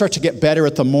girls start to get better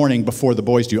at the morning before the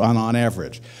boys do on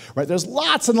average. Right? There's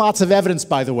lots and lots of evidence,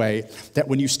 by the way, that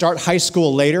when you start high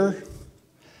school later,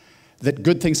 that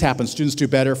good things happen. Students do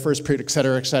better, first period, et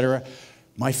cetera, et cetera.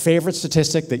 My favorite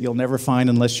statistic that you'll never find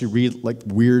unless you read like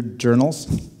weird journals,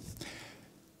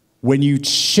 when you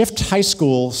shift high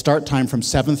school start time from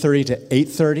 7:30 to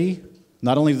 8:30,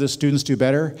 not only do the students do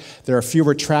better, there are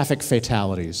fewer traffic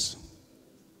fatalities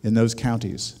in those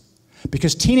counties.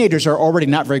 Because teenagers are already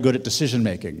not very good at decision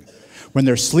making. When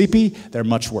they're sleepy, they're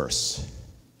much worse.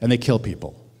 And they kill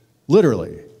people.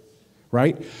 Literally.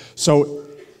 Right? So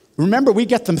remember, we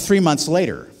get them 3 months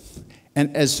later.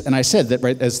 And I said that,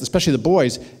 right, especially the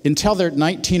boys, until they're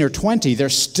 19 or 20, they're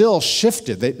still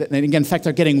shifted. And again, in fact,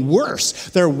 they're getting worse.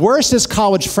 They're worse as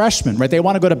college freshmen, right? They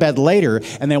want to go to bed later,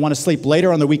 and they want to sleep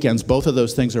later on the weekends. Both of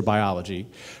those things are biology,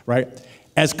 right?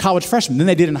 As college freshmen, than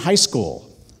they did in high school.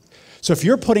 So if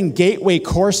you're putting gateway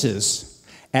courses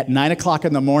at 9 o'clock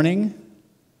in the morning,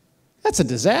 that's a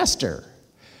disaster.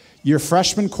 Your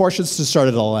freshman courses to start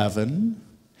at 11.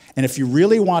 And if you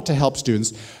really want to help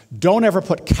students, don't ever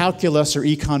put calculus or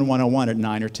econ 101 at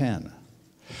 9 or 10.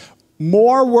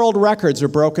 More world records are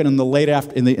broken in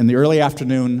the early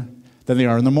afternoon than they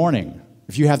are in the morning.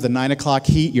 If you have the 9 o'clock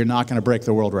heat, you're not going to break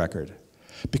the world record.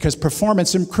 Because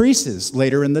performance increases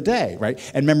later in the day, right?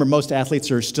 And remember, most athletes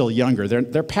are still younger.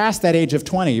 They're past that age of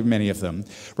 20, many of them,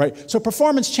 right? So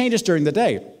performance changes during the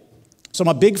day. So I'm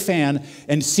a big fan.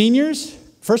 And seniors,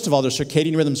 first of all, their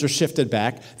circadian rhythms are shifted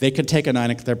back. They could take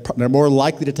they're more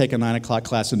likely to take a 9 o'clock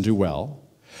class and do well.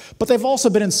 But they've also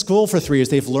been in school for 3 years.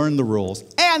 They've learned the rules.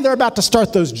 And they're about to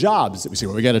start those jobs. We say,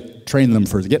 well, we got to train them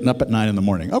for getting up at 9 in the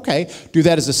morning. Okay, do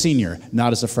that as a senior,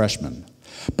 not as a freshman.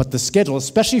 But the schedule,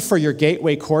 especially for your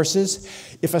gateway courses,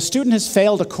 if a student has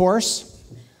failed a course,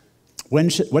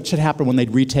 what should happen when they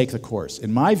retake the course?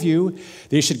 In my view,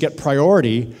 they should get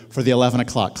priority for the 11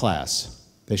 o'clock class.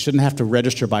 They shouldn't have to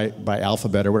register by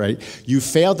alphabet or whatever. You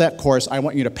failed that course. I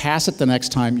want you to pass it the next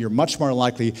time. You're much more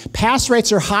likely. Pass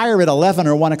rates are higher at 11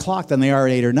 or 1 o'clock than they are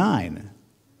at 8 or 9.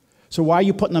 So why are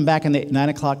you putting them back in the 9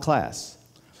 o'clock class?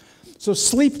 So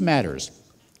sleep matters.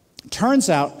 Turns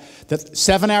out that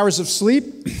 7 hours of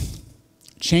sleep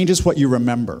changes what you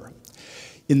remember.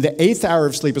 In the 8th hour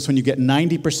of sleep is when you get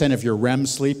 90% of your REM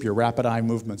sleep, your rapid eye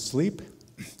movement sleep.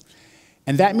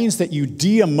 And that means that you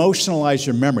de-emotionalize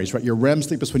your memories, right? Your REM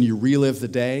sleep is when you relive the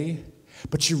day,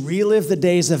 but you relive the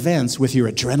day's events with your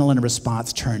adrenaline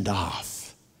response turned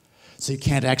off. So you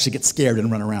can't actually get scared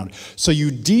and run around. So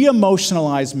you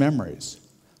de-emotionalize memories.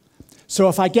 So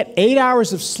if I get 8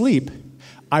 hours of sleep,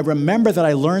 I remember that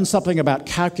I learned something about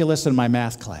calculus in my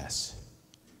math class.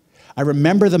 I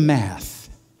remember the math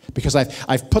because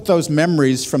I've put those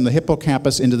memories from the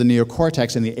hippocampus into the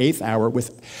neocortex in the 8th hour.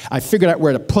 I figured out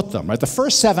where to put them. Right? The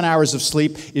first 7 hours of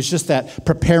sleep is just that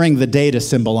preparing the data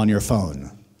symbol on your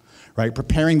phone. Right?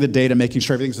 Preparing the data, making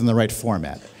sure everything's in the right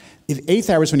format. The 8th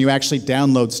hour is when you actually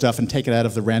download stuff and take it out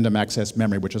of the random access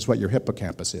memory, which is what your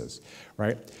hippocampus is.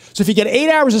 Right? So if you get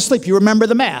 8 hours of sleep, you remember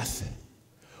the math.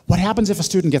 What happens if a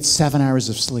student gets 7 hours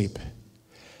of sleep?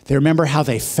 They remember how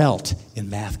they felt in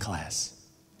math class.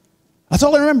 That's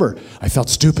all I remember. I felt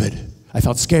stupid. I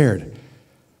felt scared.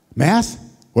 Math?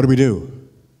 What do we do?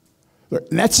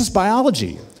 And that's just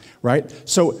biology, right?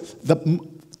 So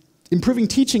improving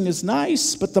teaching is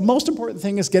nice, but the most important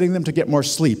thing is getting them to get more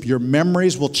sleep. Your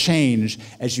memories will change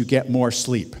as you get more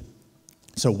sleep.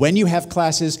 So when you have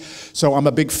classes, so I'm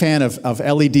a big fan of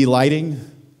LED lighting,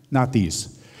 not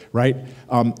these. Right?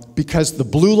 Because the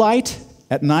blue light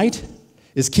at night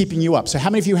is keeping you up. So how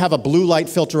many of you have a blue light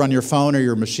filter on your phone or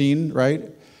your machine, right?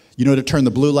 You know to turn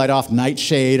the blue light off,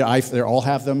 nightshade, they all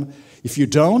have them. If you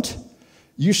don't,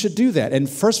 you should do that. And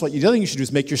first of all, the other thing you should do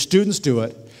is make your students do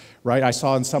it, right? I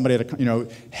saw in somebody,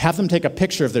 have them take a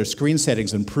picture of their screen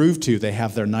settings and prove to they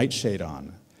have their nightshade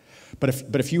on.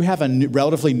 But if you have a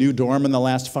relatively new dorm in the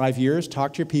last 5 years,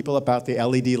 talk to your people about the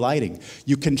LED lighting.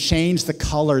 You can change the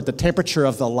color, the temperature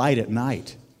of the light at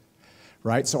night.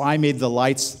 right? So I made the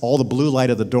lights, all the blue light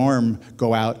of the dorm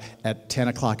go out at 10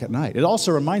 o'clock at night. It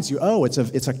also reminds you, oh, it's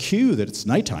a cue that it's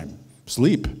nighttime.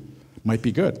 Sleep might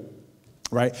be good,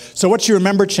 right? So what you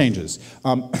remember changes.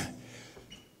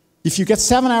 If you get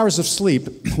 7 hours of sleep,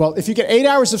 well, if you get 8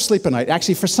 hours of sleep a night,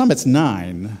 actually for some it's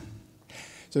 9.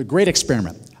 It's a great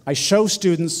experiment. I show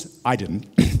students, I didn't,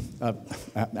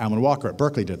 Alan Walker at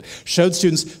Berkeley did, showed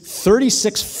students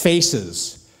 36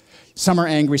 faces. Some are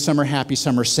angry, some are happy,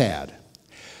 some are sad.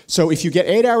 So if you get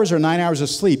 8 hours or 9 hours of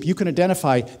sleep, you can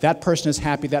identify that person is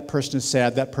happy, that person is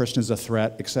sad, that person is a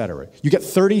threat, etc. You get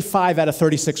 35 out of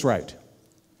 36 right.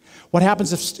 What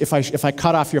happens if I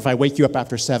cut off you, if I wake you up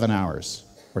after 7 hours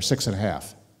or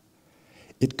 6.5?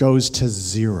 It goes to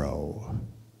 0.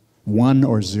 1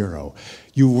 or 0.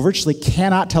 You virtually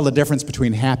cannot tell the difference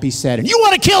between happy, sad, and you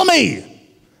want to kill me!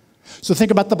 So think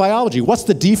about the biology. What's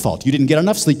the default? You didn't get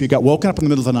enough sleep, you got woken up in the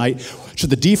middle of the night. Should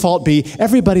the default be,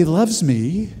 everybody loves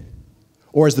me?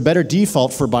 Or is the better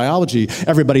default for biology,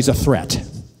 everybody's a threat?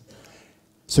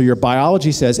 So your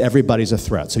biology says everybody's a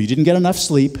threat. So you didn't get enough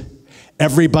sleep,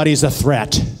 everybody's a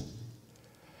threat.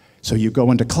 So you go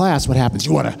into class, what happens?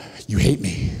 You hate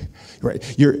me.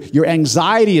 Right? Your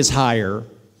anxiety is higher,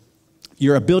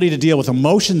 your ability to deal with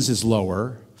emotions is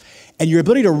lower, and your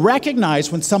ability to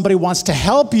recognize when somebody wants to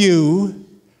help you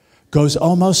goes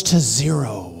almost to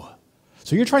 0.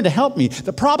 So you're trying to help me.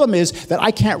 The problem is that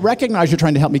I can't recognize you're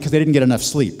trying to help me because they didn't get enough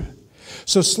sleep.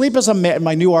 So sleep is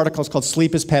my new article is called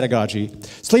Sleep is Pedagogy.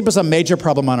 Sleep is a major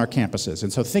problem on our campuses.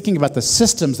 And so thinking about the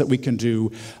systems that we can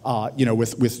do,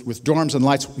 with dorms and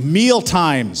lights, meal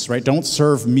times, right? Don't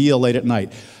serve meal late at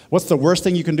night. What's the worst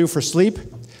thing you can do for sleep?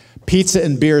 Pizza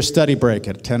and beer study break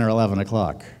at 10 or 11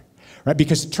 o'clock. Right?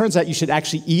 Because it turns out you should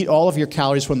actually eat all of your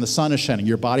calories when the sun is shining.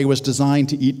 Your body was designed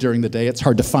to eat during the day. It's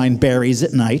hard to find berries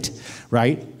at night,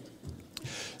 right?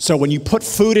 So when you put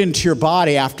food into your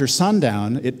body after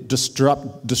sundown, it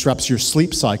disrupts your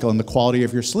sleep cycle and the quality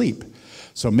of your sleep.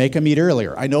 So make them eat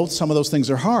earlier. I know some of those things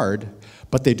are hard,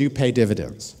 but they do pay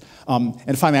dividends.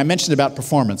 And finally, I mentioned about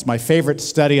performance. My favorite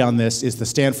study on this is the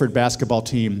Stanford basketball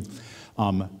team.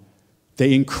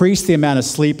 They increased the amount of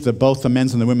sleep that both the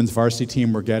men's and the women's varsity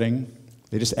team were getting.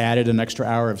 They just added an extra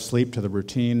hour of sleep to the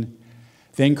routine.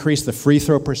 They increased the free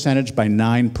throw percentage by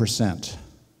 9%.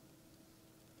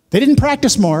 They didn't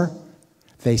practice more,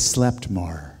 they slept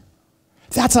more.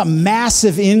 That's a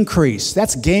massive increase.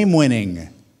 That's game winning,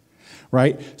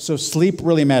 right? So sleep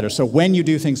really matters. So when you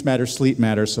do things matter, sleep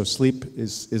matters. So sleep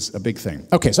is a big thing.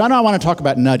 Okay, so now I want to talk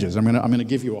about nudges. I'm going to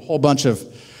give you a whole bunch of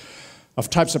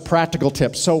types of practical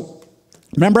tips. So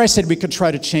remember I said we could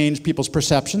try to change people's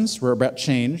perceptions. We're about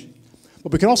change.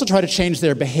 But we can also try to change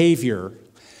their behavior.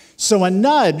 So a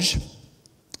nudge,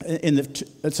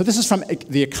 so this is from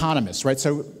The Economist, right?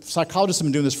 So psychologists have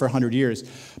been doing this for 100 years,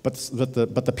 but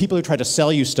the people who try to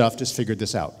sell you stuff just figured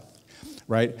this out,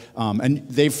 right? And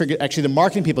they figured, actually the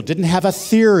marketing people didn't have a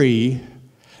theory,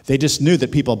 they just knew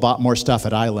that people bought more stuff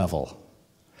at eye level.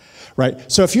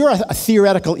 Right? So if you're a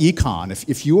theoretical econ,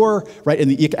 if you're right in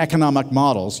the economic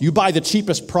models, you buy the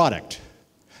cheapest product,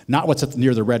 not what's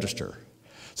near the register.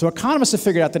 So economists have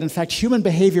figured out that in fact human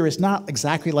behavior is not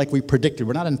exactly like we predicted.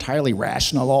 We're not entirely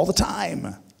rational all the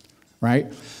time,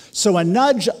 right? So a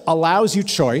nudge allows you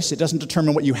choice. It doesn't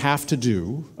determine what you have to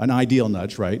do, an ideal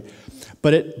nudge, right?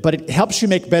 But it helps you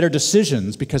make better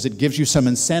decisions because it gives you some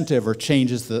incentive or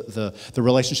changes the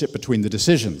relationship between the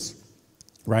decisions.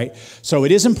 Right? So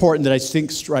it is important that I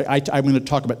think, I'm going to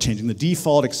talk about changing the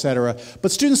default, etc.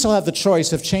 But students still have the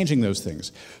choice of changing those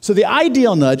things. So the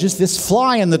ideal nudge is this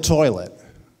fly in the toilet.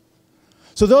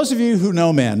 So those of you who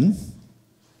know men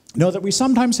know that we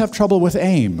sometimes have trouble with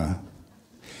aim.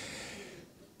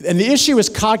 And the issue is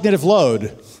cognitive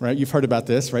load, right? You've heard about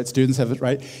this, right? Students have it,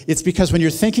 right? It's because when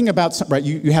you're thinking about, right,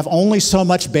 you have only so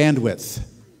much bandwidth,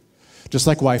 just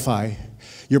like Wi-Fi.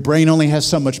 Your brain only has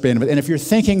so much bandwidth. And if you're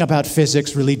thinking about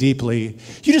physics really deeply,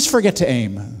 you just forget to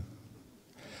aim.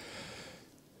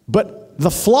 But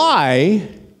the fly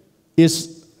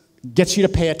gets you to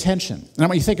pay attention. And I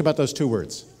want you to think about those two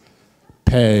words.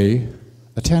 Pay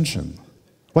attention.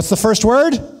 What's the first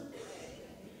word?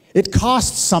 It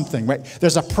costs something, right?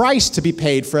 There's a price to be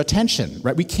paid for attention,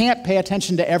 right? We can't pay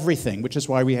attention to everything, which is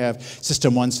why we have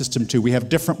system 1, system 2. We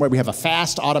have we have a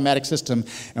fast automatic system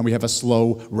and we have a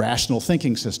slow rational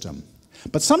thinking system.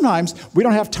 But sometimes we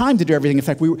don't have time to do everything. In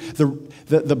fact,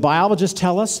 the biologists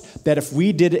tell us that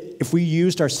if we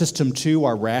used our system 2,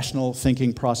 our rational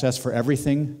thinking process for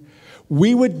everything,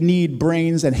 we would need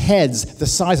brains and heads the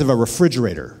size of a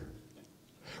refrigerator.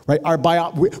 Right?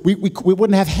 We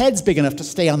wouldn't have heads big enough to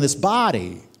stay on this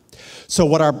body. So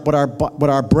what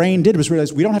our brain did was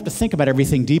realize we don't have to think about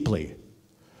everything deeply.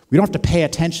 We don't have to pay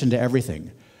attention to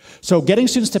everything. So getting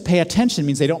students to pay attention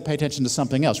means they don't pay attention to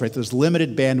something else, right? There's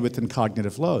limited bandwidth and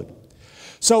cognitive load.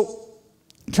 So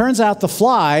turns out the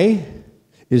fly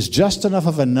is just enough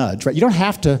of a nudge, right? You don't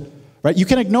have to, right? You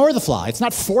can ignore the fly. It's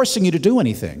not forcing you to do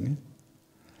anything.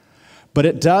 But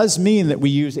it does mean that we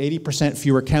use 80%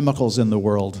 fewer chemicals in the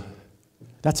world.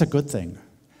 That's a good thing.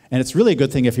 And it's really a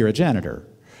good thing if you're a janitor.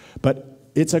 But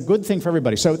it's a good thing for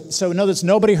everybody. So know that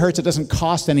nobody hurts, it doesn't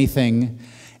cost anything,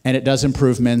 and it does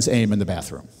improve men's aim in the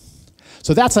bathroom.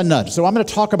 So that's a nudge. So I'm going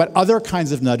to talk about other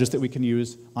kinds of nudges that we can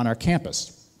use on our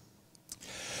campus.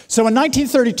 So in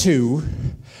 1932,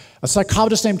 a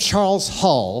psychologist named Charles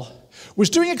Hull was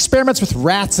doing experiments with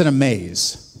rats in a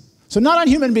maze. So not on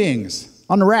human beings,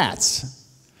 on rats,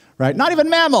 right? Not even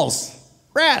mammals,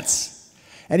 rats.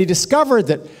 And he discovered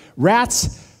that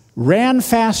rats ran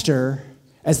faster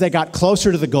as they got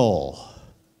closer to the goal.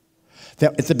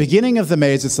 That at the beginning of the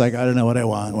maze, it's like, I don't know what I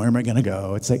want, where am I going to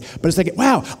go? It's like, but it's like,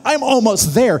 wow, I'm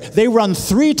almost there. They run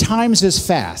 3 times as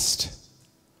fast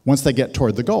once they get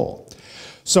toward the goal.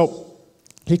 So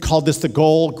he called this the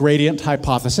goal gradient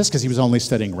hypothesis because he was only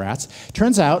studying rats.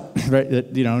 Turns out, right,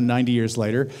 that, 90 years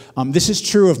later, this is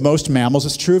true of most mammals.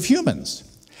 It's true of humans.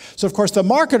 So, of course, the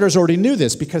marketers already knew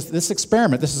this because this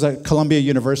experiment, this is a Columbia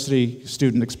University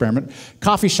student experiment,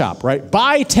 coffee shop, right?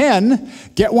 Buy 10,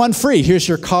 get 1 free. Here's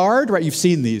your card, right? You've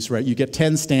seen these, right? You get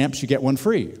 10 stamps, you get 1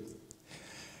 free.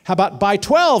 How about buy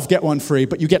 12, get 1 free,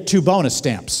 but you get 2 bonus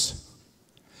stamps?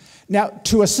 Now,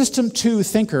 to a System 2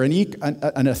 thinker and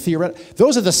a theoret,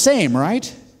 those are the same,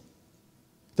 right?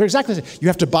 They're exactly the same. You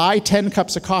have to buy 10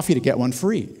 cups of coffee to get 1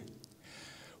 free.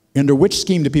 Under which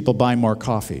scheme do people buy more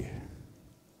coffee?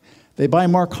 They buy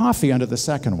more coffee under the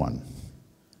second one.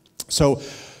 So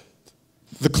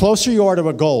the closer you are to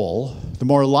a goal, the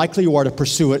more likely you are to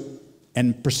pursue it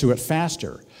and pursue it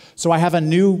faster. So I have a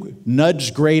new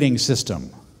nudge grading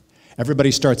system.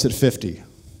 Everybody starts at 50.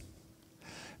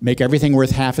 Make everything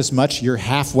worth half as much, you're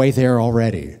halfway there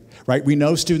already, right? We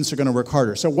know students are going to work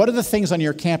harder. So what are the things on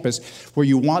your campus where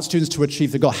you want students to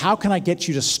achieve the goal? How can I get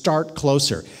you to start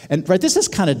closer? And right, this is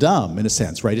kind of dumb in a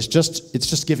sense, right? It's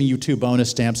just giving you 2 bonus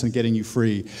stamps and getting you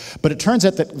free. But it turns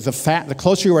out that the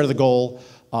closer you are to the goal,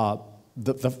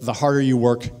 the harder you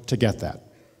work to get that.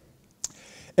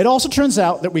 It also turns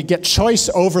out that we get choice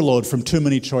overload from too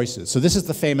many choices. So this is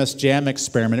the famous jam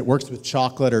experiment. It works with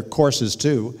chocolate or courses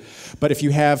too. But if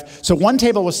you so one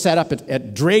table was set up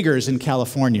at Draeger's in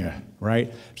California, right?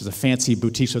 Which is a fancy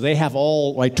boutique. So they have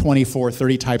all like 24,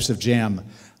 30 types of jam.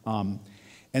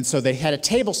 And so they had a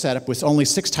table set up with only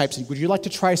 6 types. Would you like to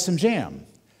try some jam?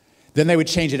 Then they would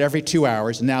change it every 2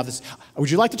 hours. And now would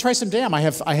you like to try some jam? I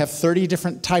have 30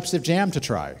 different types of jam to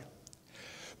try.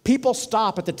 People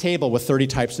stop at the table with 30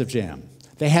 types of jam.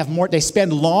 They have more, they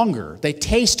spend longer, they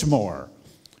taste more,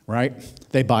 right?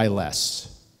 They buy less.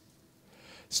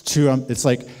 It's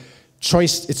like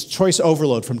choice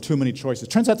overload from too many choices.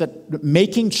 It turns out that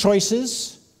making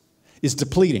choices is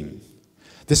depleting.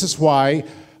 This is why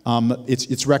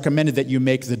it's recommended that you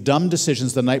make the dumb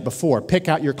decisions the night before. Pick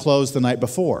out your clothes the night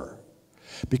before.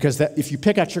 Because if you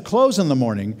pick out your clothes in the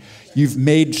morning, you've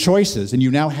made choices, and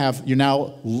you're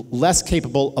now less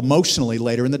capable emotionally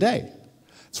later in the day.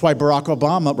 That's why Barack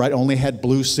Obama, right, only had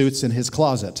blue suits in his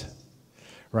closet,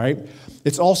 right?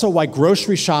 It's also why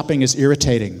grocery shopping is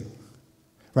irritating,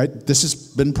 right? This has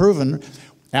been proven.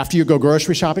 After you go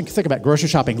grocery shopping, think about grocery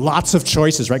shopping, lots of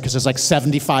choices, right? Because there's like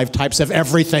 75 types of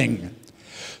everything.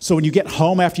 So when you get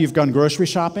home after you've gone grocery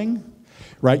shopping,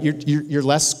 right, you're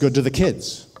less good to the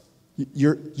kids.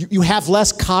 You have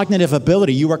less cognitive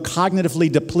ability. You are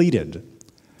cognitively depleted.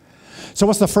 So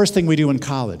what's the first thing we do in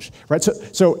college, right?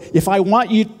 So if I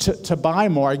want you to buy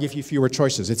more, I give you fewer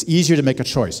choices. It's easier to make a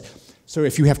choice. So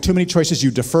if you have too many choices, you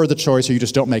defer the choice or you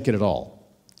just don't make it at all.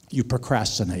 You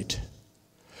procrastinate.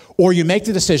 Or you make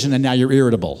the decision and now you're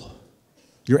irritable.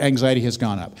 Your anxiety has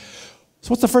gone up. So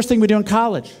what's the first thing we do in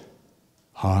college?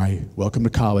 Hi, welcome to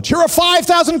college. Here are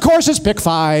 5,000 courses, pick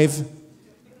 5.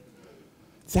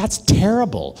 That's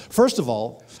terrible. First of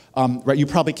all, right, you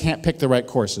probably can't pick the right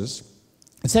courses.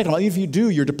 And second of all, if you do,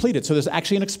 you're depleted. So there's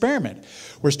actually an experiment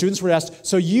where students were asked,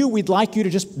 so we'd like you to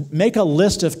just make a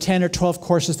list of 10 or 12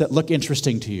 courses that look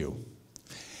interesting to you.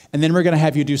 And then we're going to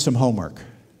have you do some homework.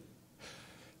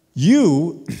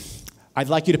 I'd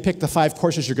like you to pick the 5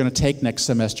 courses you're going to take next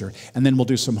semester, and then we'll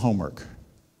do some homework.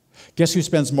 Guess who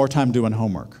spends more time doing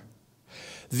homework?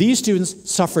 These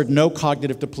students suffered no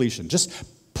cognitive depletion. Just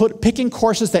picking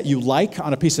courses that you like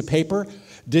on a piece of paper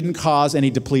didn't cause any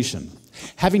depletion.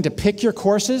 Having to pick your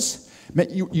courses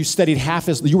meant you studied half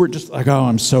as, you were just like, oh,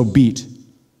 I'm so beat,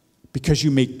 because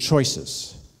you made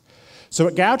choices. So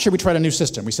at Goucher, we tried a new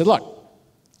system. We said, look,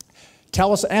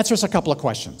 answer us a couple of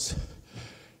questions.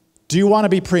 Do you want to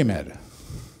be pre-med?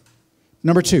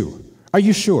 Number 2, are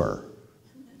you sure?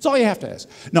 That's all you have to ask.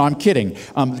 No, I'm kidding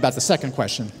about the second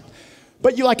question.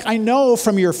 But I know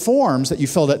from your forms that you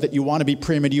filled out that you want to be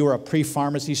pre-med, you are a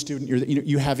pre-pharmacy student,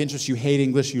 you have interests, you hate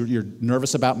English, you're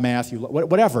nervous about math,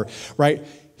 whatever, right?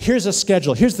 Here's a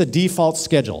schedule. Here's the default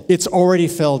schedule. It's already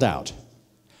filled out.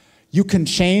 You can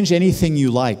change anything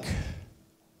you like.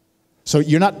 So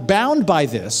you're not bound by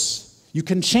this. You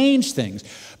can change things.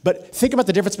 But think about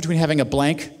the difference between having a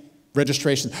blank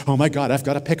registration. Oh my God, I've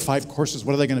got to pick 5 courses.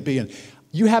 What are they going to be? And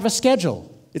you have a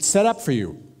schedule. It's set up for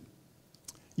you.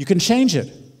 You can change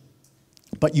it.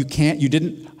 But you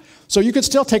didn't. So you could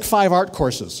still take 5 art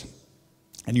courses.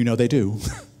 And you know they do.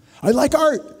 I like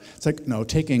art. It's like, no,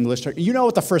 take English. You know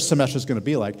what the first semester is going to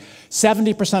be like.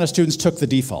 70% of students took the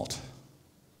default.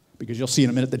 Because you'll see in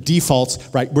a minute the defaults,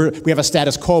 right? We have a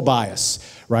status quo bias,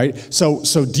 right? So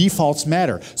defaults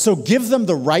matter. So give them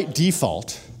the right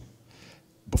default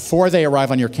before they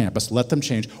arrive on your campus. Let them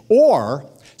change. Or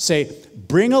say,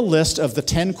 bring a list of the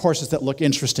 10 courses that look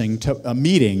interesting to a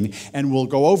meeting, and we'll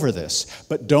go over this.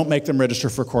 But don't make them register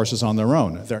for courses on their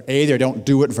own. They don't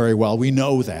do it very well. We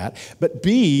know that. But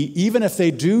B, even if they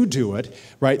do it,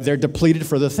 right, they're depleted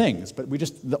for the things. But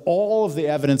all of the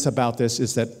evidence about this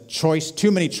is that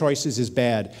too many choices is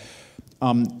bad.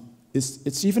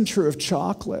 It's even true of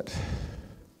chocolate.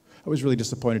 I was really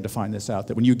disappointed to find this out,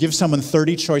 that when you give someone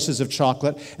 30 choices of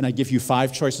chocolate, and I give you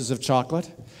 5 choices of chocolate,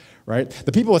 right?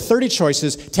 The people with 30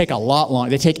 choices take a lot longer.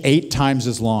 They take 8 times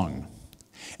as long.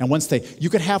 And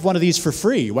you could have one of these for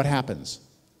free. What happens?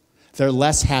 They're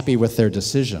less happy with their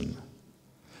decision.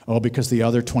 Oh, because the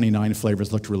other 29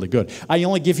 flavors looked really good. I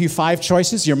only give you 5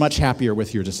 choices. You're much happier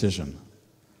with your decision.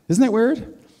 Isn't that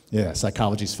weird? Yeah,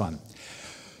 psychology's fun.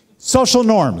 Social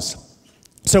norms.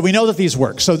 So we know that these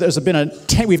work. So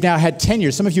we've now had 10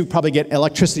 years. Some of you probably get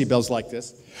electricity bills like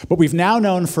this. But we've now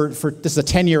known this is a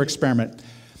 10-year experiment,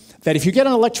 that if you get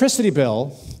an electricity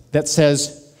bill that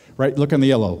says, right, look in the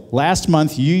yellow, last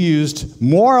month you used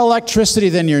more electricity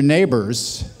than your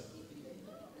neighbors,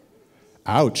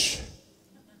 ouch.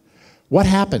 What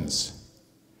happens?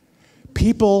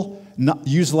 People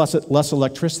use less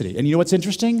electricity. And you know what's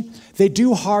interesting? They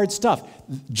do hard stuff.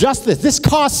 Just this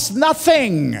costs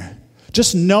nothing.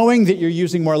 Just knowing that you're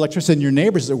using more electricity than your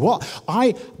neighbors. Well,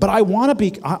 I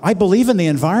believe in the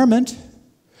environment.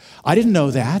 I didn't know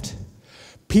that.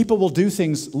 People will do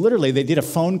things, literally, they did a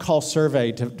phone call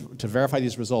survey to verify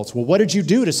these results. Well, what did you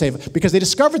do to save? Because they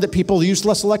discovered that people used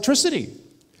less electricity.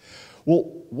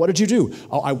 Well, what did you do?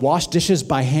 Oh, I washed dishes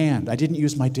by hand. I didn't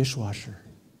use my dishwasher.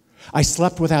 I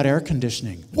slept without air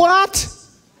conditioning. What?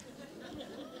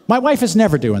 My wife is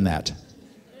never doing that.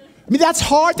 I mean, that's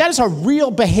hard. That is a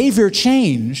real behavior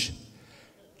change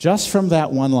just from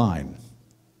that one line,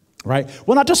 right?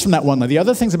 Well, not just from that one line. The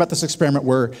other things about this experiment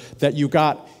were that you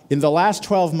got, in the last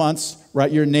 12 months,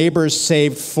 right, your neighbors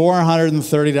saved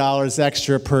 $430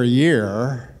 extra per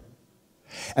year.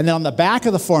 And then on the back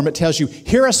of the form, it tells you,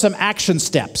 here are some action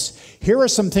steps. Here are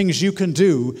some things you can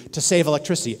do to save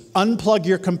electricity. Unplug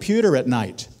your computer at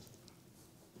night.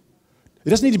 It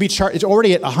doesn't need to be charged. It's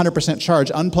already at 100% charge.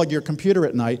 Unplug your computer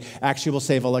at night actually will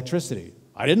save electricity.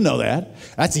 I didn't know that.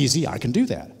 That's easy. I can do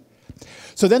that.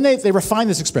 So then they refine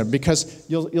this experiment because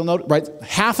you'll note, right,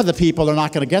 half of the people are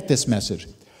not going to get this message.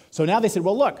 So now they said,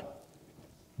 well, look,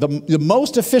 the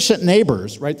most efficient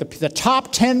neighbors, right, the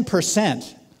top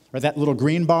 10%, right, that little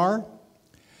green bar,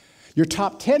 your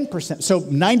top 10%, so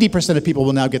 90% of people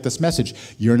will now get this message.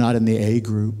 You're not in the A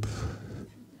group.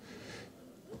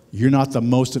 You're not the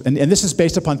most, and this is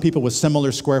based upon people with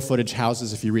similar square footage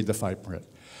houses if you read the fine print.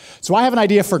 So I have an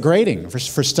idea for grading, for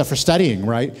studying,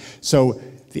 right? So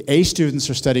the A students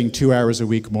are studying 2 hours a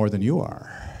week more than you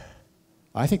are.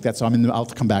 I think that's, I'll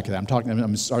come back to that.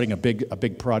 I'm starting a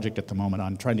big project at the moment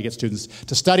on trying to get students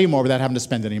to study more without having to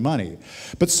spend any money.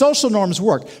 But social norms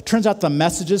work. Turns out the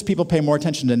messages, people pay more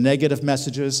attention to negative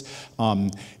messages.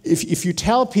 If you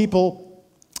tell people,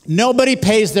 nobody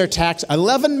pays their tax.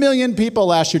 11 million people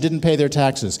last year didn't pay their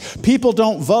taxes. People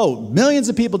don't vote. Millions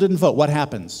of people didn't vote. What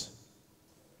happens?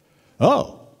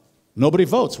 Oh, nobody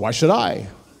votes. Why should I?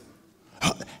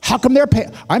 How come they're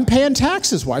paying? I'm paying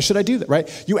taxes. Why should I do that,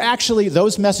 right? You actually,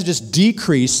 those messages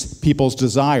decrease people's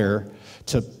desire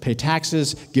to pay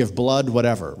taxes, give blood,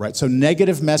 whatever, right? So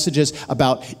negative messages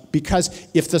about, because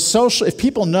if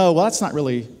people know, well, that's not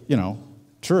really,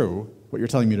 true, what you're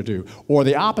telling me to do, or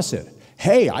the opposite.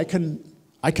 Hey, I can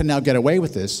now get away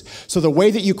with this. So the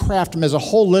way that you craft them, there's a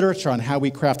whole literature on how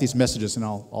we craft these messages, and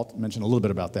I'll mention a little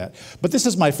bit about that. But this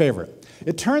is my favorite.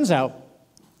 It turns out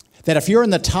that if you're in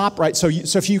the top, right, so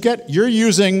if you're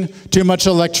using too much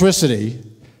electricity,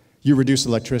 you reduce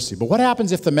electricity. But what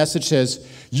happens if the message says,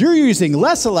 you're using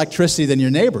less electricity than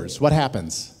your neighbors? What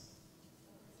happens?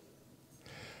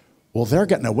 Well, they're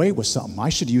getting away with something. I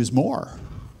should use more.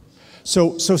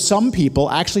 So some people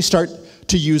actually start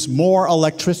to use more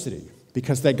electricity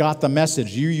because they got the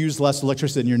message, you use less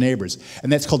electricity than your neighbors.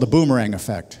 And that's called the boomerang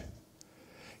effect.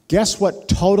 Guess what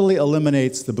totally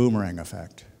eliminates the boomerang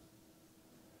effect?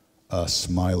 A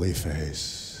smiley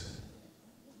face.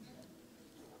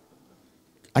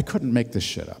 I couldn't make this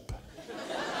shit up.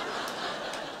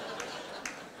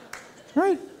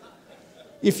 Right?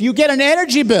 If you get an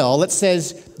energy bill that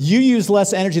says you use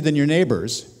less energy than your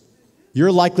neighbors,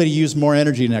 you're likely to use more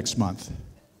energy next month.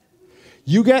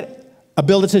 You get a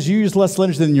bill that says you use less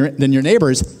energy than your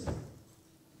neighbors,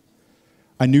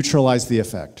 I neutralize the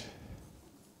effect.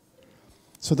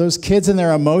 So those kids and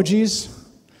their emojis,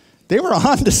 they were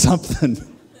on to something,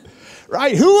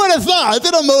 right? Who would have thought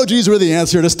that emojis were the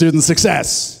answer to student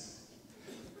success?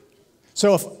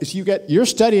 So if you're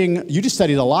studying, you just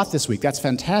studied a lot this week. That's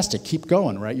fantastic. Keep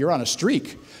going, right? You're on a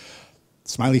streak.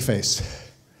 Smiley face,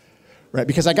 right?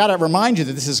 Because I got to remind you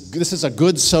that this is a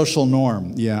good social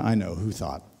norm. Yeah, I know. Who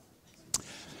thought?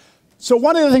 So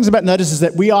one of the things about nudges is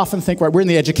that we often think, right, we're in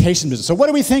the education business. So what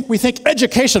do we think? We think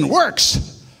education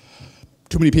works.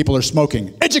 Too many people are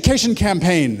smoking. Education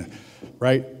campaign,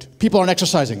 right? People aren't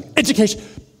exercising. Education.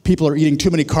 People are eating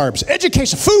too many carbs.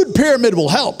 Education. Food pyramid will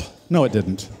help. No, it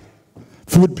didn't.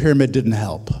 Food pyramid didn't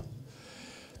help.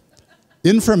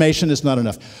 Information is not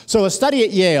enough. So a study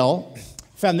at Yale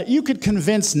found that you could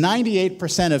convince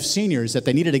 98% of seniors that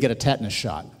they needed to get a tetanus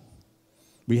shot.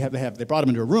 They brought them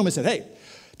into a room and said, hey,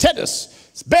 tetanus,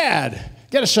 it's bad.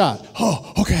 Get a shot.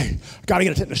 Oh, okay, got to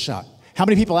get a tetanus shot. How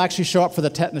many people actually show up for the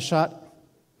tetanus shot?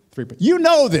 3%. You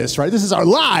know this, right? This is our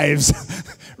lives,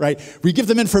 right? We give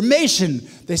them information.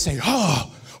 They say,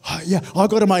 oh, yeah, I'll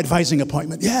go to my advising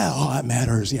appointment. Yeah, oh, that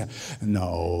matters, yeah.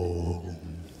 No.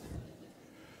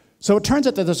 So it turns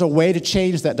out that there's a way to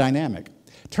change that dynamic.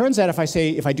 It turns out if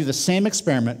I do the same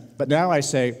experiment, but now I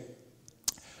say,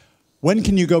 when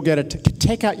can you go get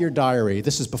take out your diary.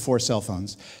 This is before cell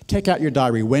phones. Take out your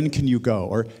diary. When can you go?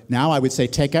 Or now I would say,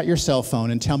 take out your cell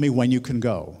phone and tell me when you can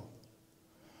go.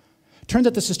 Turns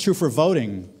out this is true for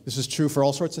voting. This is true for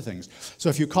all sorts of things. So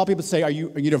if you call people and say, are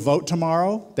you to vote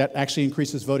tomorrow? That actually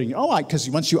increases voting. Because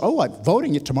once I'm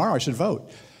voting tomorrow, I should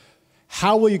vote.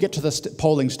 How will you get to the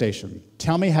polling station?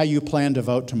 Tell me how you plan to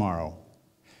vote tomorrow.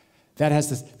 That has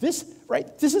this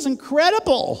is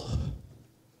incredible.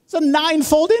 It's a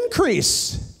 9-fold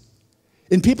increase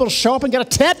in people to show up and get a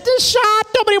tetanus shot.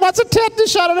 Nobody wants a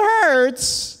tetanus shot, it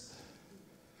hurts.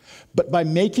 But by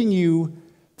making you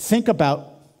think about,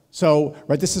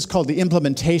 this is called the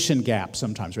implementation gap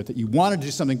sometimes, right? That you want to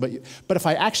do something, but if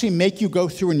I actually make you go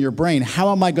through in your brain,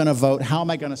 how am I going to vote? How am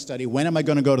I going to study? When am I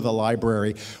going to go to the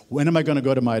library? When am I going to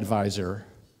go to my advisor?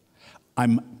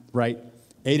 I'm,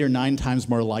 8 or 9 times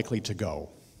more likely to go.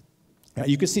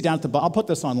 You can see down at the bottom, I'll put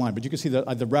this online, but you can see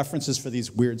the references for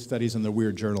these weird studies and the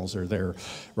weird journals are there,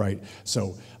 right?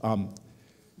 So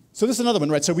this is another one,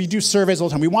 right? So we do surveys all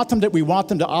the time. We want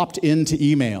them to opt into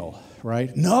email.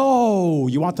 Right? No,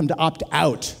 you want them to opt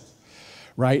out,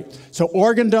 right? So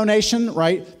organ donation,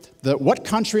 right? What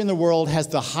country in the world has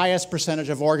the highest percentage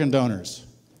of organ donors?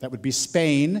 That would be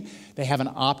Spain. They have an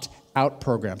opt-out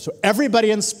program. So everybody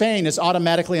in Spain is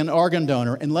automatically an organ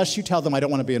donor unless you tell them I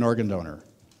don't want to be an organ donor.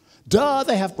 Duh,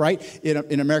 they have, right?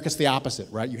 In America, it's the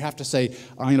opposite, right? You have to say,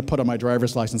 I'm going to put on my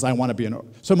driver's license, I want to be an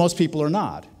organ. So most people are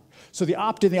not. So the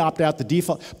opt-in, the opt-out, the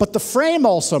default. But the frame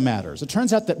also matters. It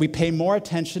turns out that we pay more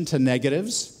attention to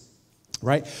negatives,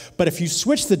 right? But if you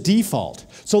switch the default,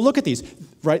 so look at these,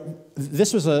 right?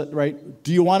 This was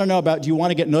do you want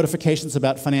to get notifications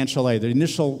about financial aid? The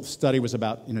initial study was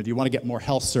about, do you want to get more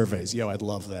health surveys? I'd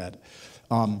love that.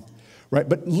 Right,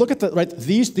 but look at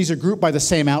these are grouped by the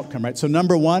same outcome, right? So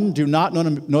number 1, do not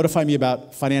notify me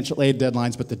about financial aid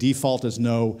deadlines, but the default is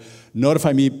no.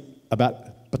 Notify me about.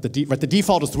 But the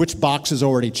default is which box is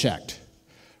already checked,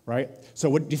 right? So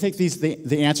what do you think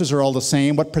the answers are all the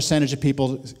same? What percentage of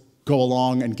people go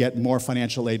along and get more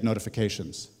financial aid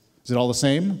notifications? Is it all the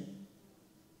same?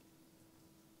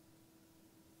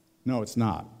 No, it's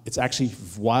not. It's actually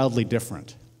wildly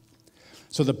different.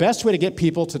 So the best way to get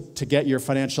people to get your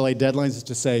financial aid deadlines is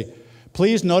to say,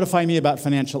 please notify me about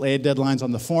financial aid deadlines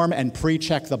on the form and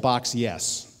pre-check the box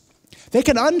yes. They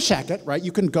can uncheck it, right?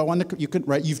 You can go on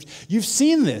right? You've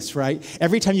seen this, right?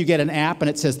 Every time you get an app and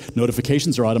it says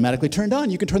notifications are automatically turned on,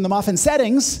 you can turn them off in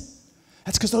settings.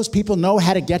 That's because those people know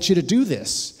how to get you to do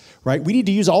this, right? We need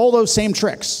to use all those same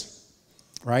tricks.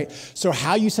 right? So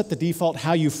how you set the default,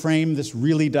 how you frame this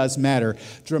really does matter.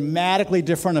 Dramatically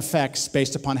different effects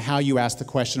based upon how you ask the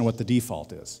question of what the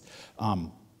default is. All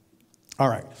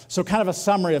right, so kind of a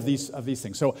summary of these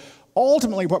things. So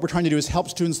ultimately what we're trying to do is help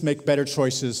students make better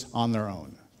choices on their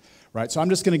own. Right, so I'm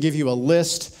just going to give you a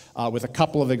list with a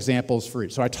couple of examples for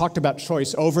each. So I talked about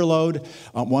choice overload.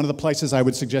 One of the places I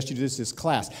would suggest you do this is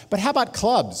class. But how about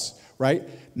clubs, right?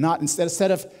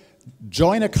 Instead of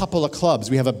join a couple of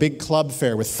clubs, we have a big club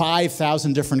fair with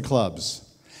 5,000 different clubs.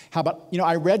 How about,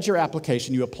 I read your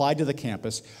application, you applied to the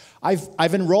campus.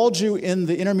 I've enrolled you in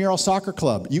the intramural soccer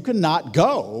club. You can not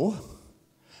go,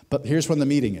 but here's when the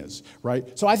meeting is,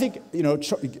 right? So I think,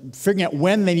 figuring out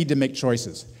when they need to make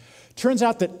choices. Turns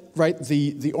out that, right,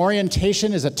 the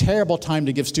orientation is a terrible time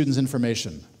to give students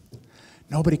information.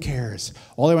 Nobody cares.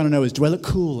 All they want to know is, do I look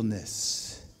cool in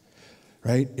this?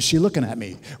 Right? Is she looking at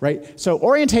me? Right? So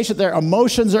orientation, their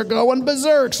emotions are going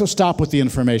berserk, so stop with the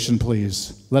information,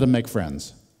 please. Let them make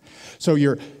friends. So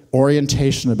your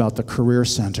orientation about the Career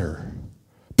Center.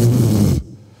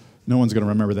 No one's going to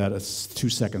remember that. It's 2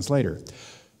 seconds later.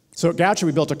 So at Goucher,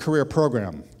 we built a career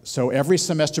program. So every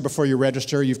semester before you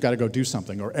register, you've got to go do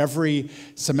something. Or every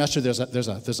semester,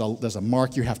 there's a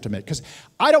mark you have to make. Because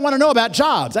I don't want to know about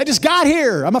jobs. I just got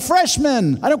here. I'm a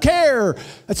freshman. I don't care.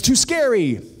 That's too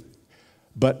scary.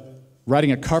 But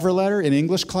writing a cover letter in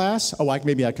English class,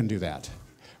 maybe I can do that.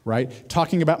 Right?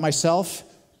 Talking about myself.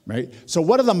 Right? So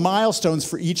what are the milestones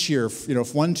for each year?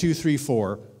 1, 2, 3,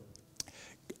 4.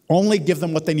 Only give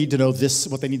them what they need to know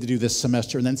what they need to do this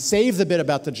semester, and then save the bit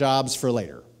about the jobs for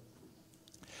later.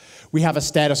 We have a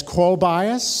status quo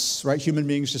bias, right? Human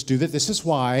beings just do that. This is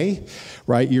why,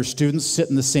 right, your students sit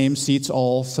in the same seats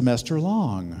all semester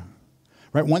long.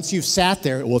 Right? Once you've sat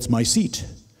there, it's my seat.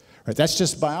 Right? That's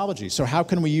just biology. So how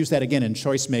can we use that again in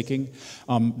choice making?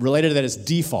 Related to that is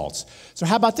defaults. So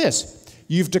how about this?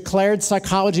 You've declared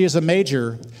psychology as a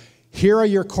major. Here are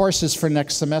your courses for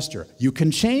next semester. You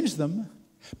can change them.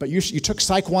 But you took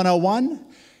Psych 101,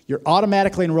 you're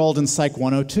automatically enrolled in Psych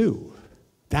 102.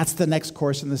 That's the next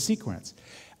course in the sequence.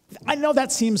 I know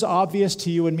that seems obvious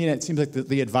to you and me, and it seems like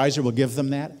the advisor will give them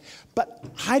that. But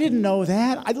I didn't know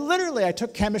that. I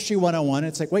took Chemistry 101.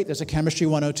 It's like, wait, there's a Chemistry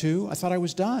 102? I thought I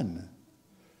was done.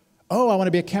 I want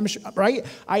to be a chemistry, right?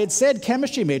 I had said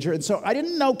chemistry major, and so I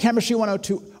didn't know Chemistry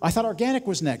 102. I thought organic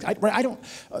was next.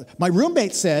 My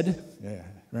roommate said, yeah,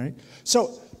 right?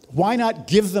 So why not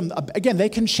give them, again, they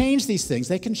can change these things.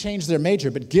 They can change their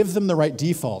major, but give them the right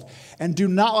default. And do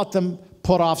not let them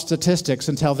put off statistics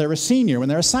until they're a senior when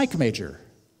they're a psych major.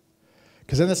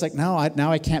 Because then it's like, now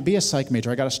I can't be a psych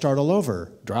major. I got to start all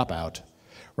over. Drop out,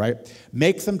 right?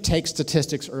 Make them take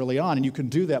statistics early on, and you can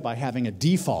do that by having a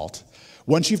default.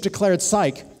 Once you've declared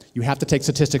psych, you have to take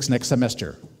statistics next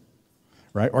semester.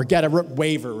 Right? Or get a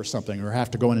waiver or something, or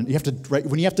have to go in and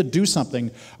when you have to do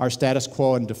something, our status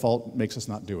quo and default makes us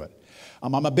not do it.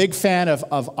 I'm a big fan of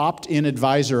opt-in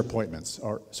advisor appointments,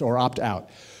 or opt-out.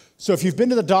 So if you've been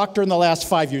to the doctor in the last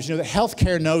 5 years, you know that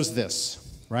healthcare knows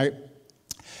this, right?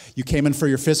 You came in for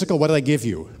your physical, what do they give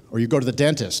you? Or you go to the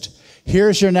dentist.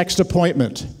 Here's your next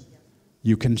appointment.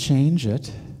 You can change it,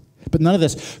 but none of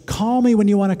this. Call me when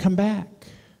you want to come back.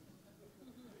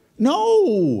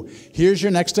 No, here's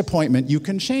your next appointment. You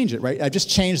can change it, right? I've just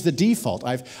changed the default.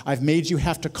 I've made you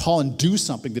have to call and do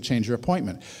something to change your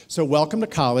appointment. So welcome to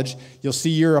college. You'll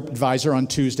see your advisor on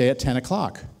Tuesday at 10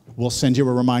 o'clock. We'll send you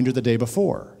a reminder the day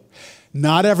before.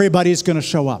 Not everybody's going to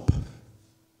show up.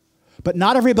 But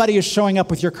not everybody is showing up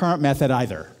with your current method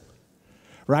either,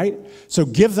 right? So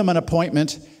give them an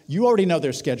appointment. You already know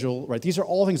their schedule, right? These are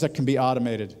all things that can be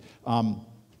automated.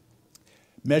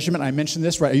 Measurement, I mentioned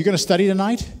this, right? Are you going to study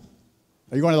tonight?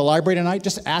 Are you going to the library tonight?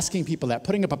 Just asking people that.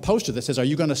 Putting up a poster that says, are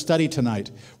you going to study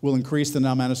tonight? Will increase the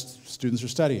amount of students who are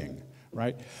studying,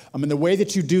 right? The way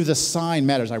that you do the sign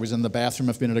matters. I was in the bathroom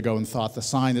a minute ago and thought the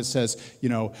sign that says,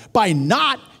 by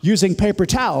not using paper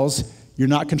towels, you're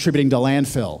not contributing to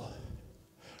landfill,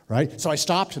 right? So I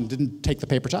stopped and didn't take the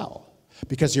paper towel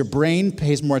because your brain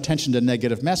pays more attention to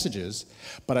negative messages,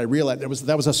 but I realized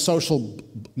that was a social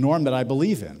norm that I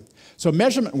believe in. So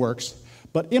measurement works,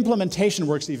 but implementation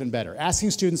works even better.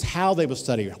 Asking students how they will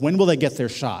study. When will they get their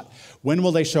shot? When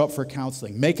will they show up for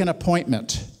counseling? Make an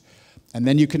appointment, and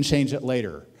then you can change it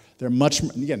later. They're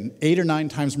 8 or 9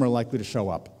 times more likely to show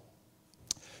up.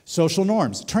 Social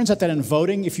norms. It turns out that in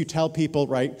voting, if you tell people,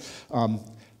 right,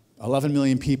 11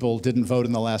 million people didn't vote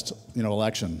in the last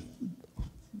election,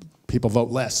 people vote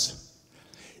less.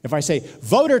 If I say,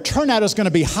 voter turnout is going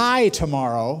to be high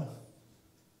tomorrow,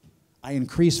 I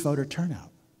increase voter turnout.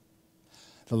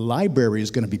 The library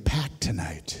is going to be packed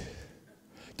tonight.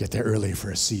 Get there early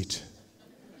for a seat.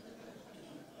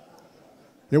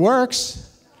 It works,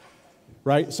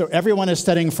 right? So everyone is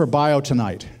studying for bio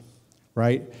tonight,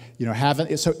 right? You know,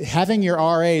 having your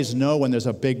RAs know when there's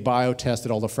a big bio test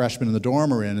that all the freshmen in the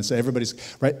dorm are in, and so everybody's,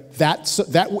 right?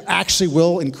 That actually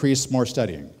will increase more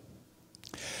studying.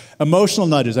 Emotional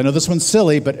nudges. I know this one's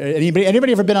silly, but anybody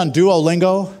ever been on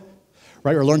Duolingo,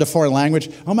 right, or learned a foreign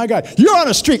language? Oh my God, you're on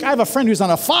a streak. I have a friend who's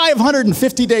on a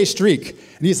 550-day streak,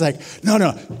 and he's like,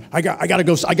 no, I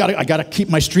gotta keep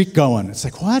my streak going. It's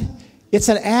like, what? It's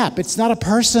an app. It's not a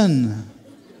person.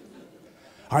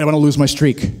 I don't want to lose my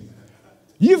streak.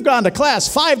 You've gone to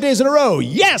class 5 days in a row.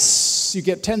 Yes, you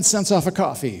get 10 cents off a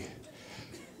coffee.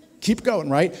 Keep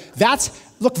going, right?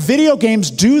 Look, video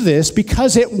games do this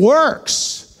because it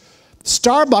works.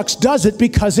 Starbucks does it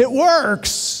because it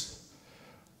works.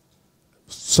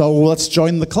 So let's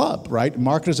join the club, right?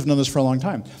 Marketers have known this for a long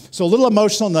time. So little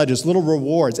emotional nudges, little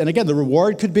rewards. And again, the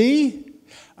reward could be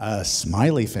a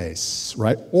smiley face,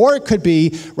 right? Or it could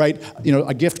be, right, you know,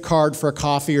 a gift card for a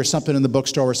coffee or something in the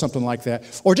bookstore or something like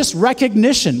that. Or just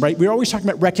recognition, right? We're always talking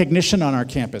about recognition on our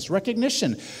campus.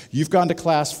 Recognition. You've gone to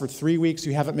class for 3 weeks.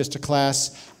 You haven't missed a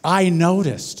class. I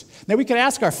noticed. Now, we could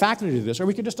ask our faculty to do this, or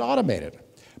we could just automate it.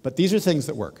 But these are things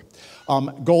that work.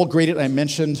 Goal graded, I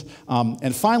mentioned.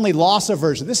 And finally, loss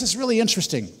aversion. This is really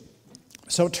interesting.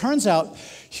 So it turns out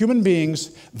human beings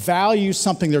value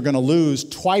something they're going to lose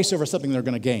twice over something they're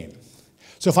going to gain.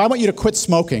 So if I want you to quit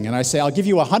smoking, and I say, I'll give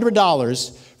you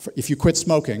 $100 if you quit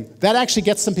smoking, that actually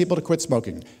gets some people to quit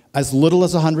smoking. As little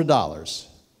as $100.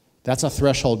 That's a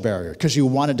threshold barrier, because you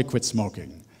wanted to quit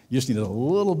smoking. You just needed a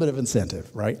little bit of incentive,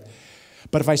 right?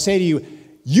 But if I say to you,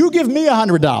 you give me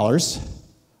 $100,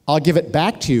 I'll give it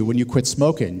back to you when you quit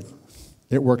smoking,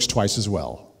 it works twice as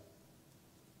well.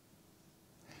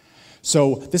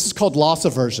 So this is called loss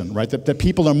aversion, right? That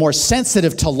people are more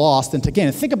sensitive to loss than to gain.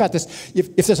 And think about this.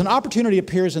 If there's an opportunity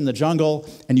appears in the jungle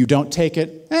and you don't take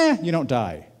it, you don't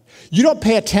die. You don't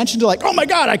pay attention to like, oh my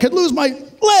God, I could lose my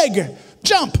leg.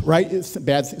 Jump, right? It's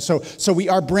bad. So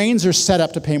our brains are set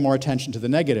up to pay more attention to the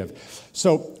negative.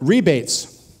 So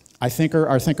rebates, I think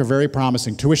are very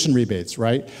promising. Tuition rebates,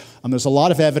 right? There's a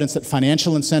lot of evidence that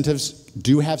financial incentives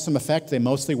do have some effect. They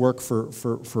mostly work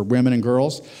for women and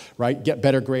girls, right? Get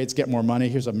better grades, get more money.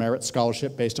 Here's a merit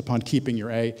scholarship based upon keeping your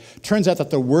A. Turns out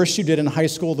that the worse you did in high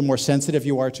school, the more sensitive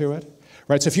you are to it,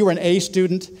 right? So if you were an A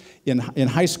student in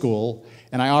high school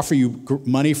and I offer you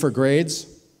money for grades,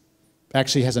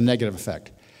 actually has a negative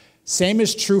effect. Same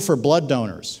is true for blood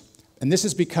donors. And this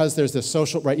is because there's this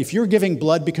social, right? If you're giving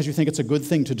blood because you think it's a good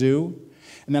thing to do,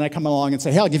 and then I come along and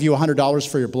say, hey, I'll give you $100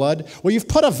 for your blood. Well, you've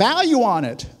put a value on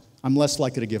it. I'm less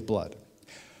likely to give blood.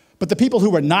 But the people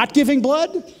who are not giving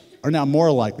blood are now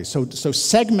more likely. So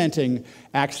segmenting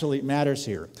actually matters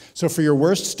here. So for your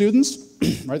worst students,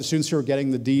 right, the students who are getting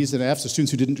the D's and F's, the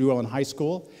students who didn't do well in high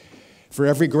school, for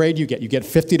every grade you get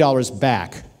 $50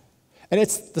 back. And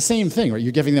it's the same thing, right?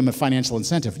 You're giving them a financial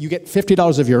incentive. You get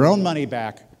 $50 of your own money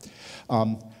back.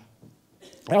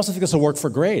 I also think this will work for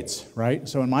grades, right?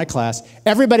 So in my class,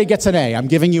 everybody gets an A. I'm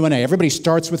giving you an A. Everybody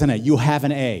starts with an A. You have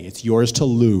an A. It's yours to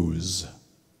lose.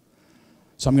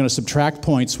 So I'm going to subtract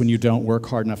points when you don't work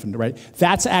hard enough, right?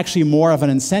 That's actually more of an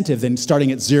incentive than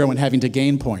starting at 0 and having to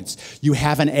gain points. You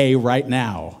have an A right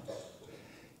now.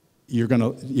 You're going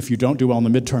to, if you don't do well in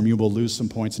the midterm, you will lose some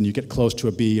points and you get close to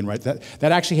a B, and right, that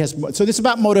actually has, so this is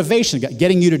about motivation,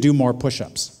 getting you to do more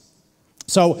push-ups.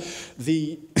 So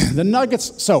the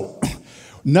nuggets, so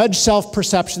nudge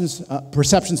self-perceptions,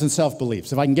 perceptions and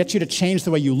self-beliefs. If I can get you to change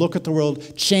the way you look at the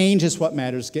world, change is what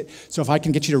matters. So if I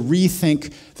can get you to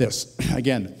rethink this,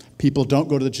 again, people don't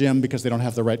go to the gym because they don't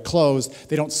have the right clothes.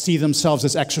 They don't see themselves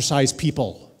as exercise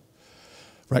people,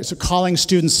 right? So calling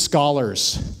students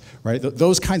scholars, right?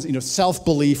 Those kinds of,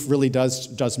 self-belief really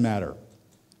does matter.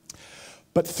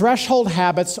 But threshold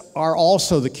habits are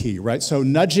also the key, right? So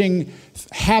nudging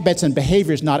habits and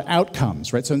behaviors, not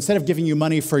outcomes, right? So instead of giving you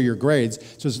money for your grades,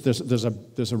 so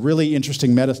there's a really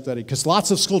interesting meta study, because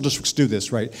lots of school districts do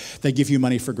this, right? They give you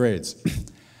money for grades.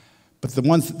 But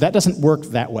that doesn't work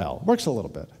that well. It works a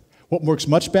little bit. What works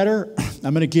much better,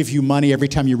 I'm going to give you money every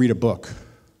time you read a book.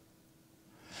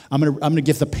 I'm going to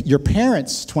give your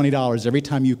parents $20 every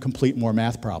time you complete more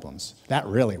math problems. That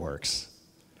really works.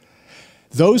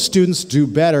 Those students do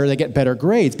better, they get better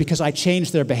grades because I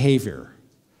change their behavior,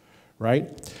 right?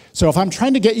 So if I'm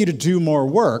trying to get you to do more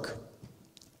work,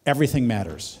 everything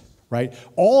matters, right?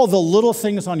 All the little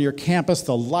things on your campus,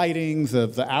 the lighting,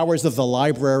 the hours of the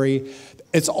library,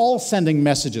 it's all sending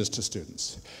messages to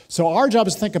students. So our job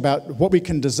is to think about what we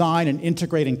can design and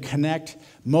integrate and connect,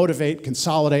 motivate,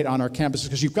 consolidate on our campuses,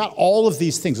 because you've got all of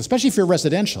these things, especially if you're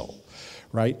residential.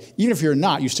 right? Even if you're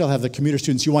not, you still have the commuter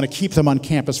students. You want to keep them on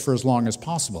campus for as long as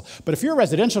possible. But if you're a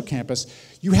residential campus,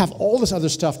 you have all this other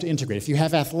stuff to integrate. If you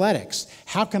have athletics,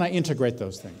 how can I integrate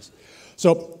those things?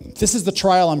 So this is the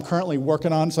trial I'm currently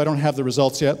working on, so I don't have the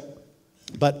results yet.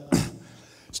 But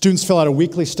students fill out a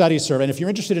weekly study survey, and if you're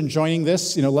interested in joining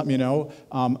this, let me know.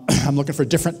 I'm looking for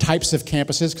different types of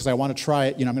campuses because I want to try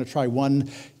it. I'm going to try one,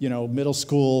 middle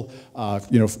school,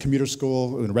 commuter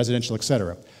school, residential, et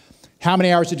cetera. How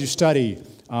many hours did you study?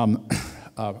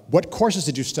 What courses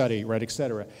did you study, right, et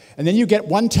cetera. And then you get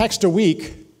one text a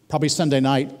week, probably Sunday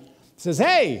night, that says,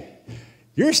 hey,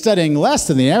 you're studying less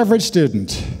than the average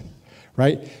student,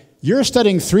 right? You're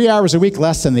studying 3 hours a week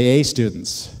less than the A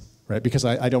students. Right? Because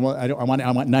I want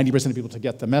 90% of people to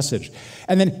get the message.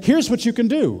 And then here's what you can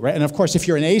do, right? And of course, if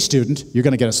you're an A student, you're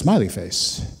going to get a smiley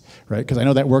face, right? Because I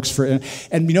know that works for, and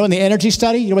in the energy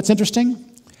study, what's interesting?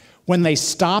 When they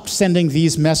stopped sending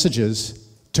these messages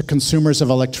to consumers of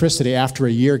electricity after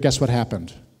a year, guess what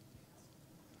happened?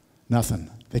 Nothing.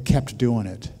 They kept doing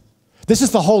it. This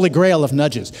is the holy grail of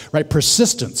nudges, right?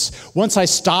 Persistence. Once I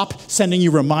stop sending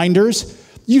you reminders,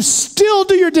 you still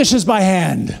do your dishes by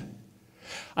hand.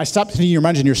 I stopped sending you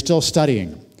reminders and you're still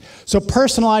studying. So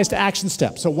personalized action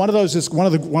steps. So one of those is one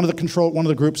of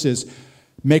the groups is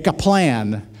make a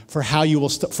plan for how you will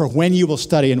for when you will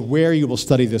study and where you will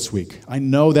study this week. I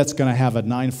know that's going to have a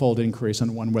 9-fold increase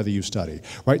on whether you study,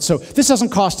 right? So this doesn't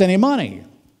cost any money,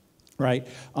 right?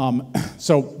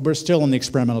 So we're still in the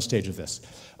experimental stage of this.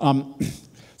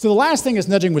 So the last thing is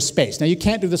nudging with space. Now, you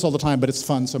can't do this all the time, but it's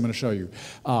fun, so I'm going to show you.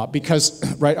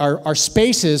 Because right, our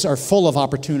spaces are full of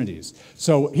opportunities.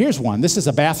 So here's one. This is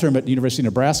a bathroom at the University of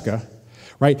Nebraska.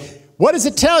 Right? What does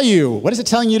it tell you? What is it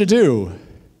telling you to do?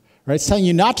 Right? It's telling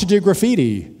you not to do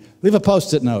graffiti. Leave a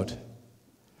Post-it note.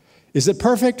 Is it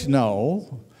perfect?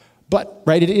 No. But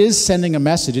right, it is sending a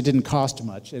message. It didn't cost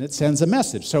much, and it sends a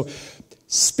message. So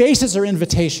spaces are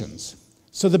invitations.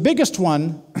 So the biggest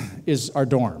one is our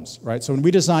dorms, right? So when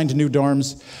we designed new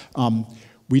dorms,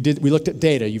 we looked at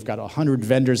data. You've got 100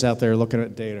 vendors out there looking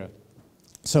at data.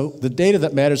 So the data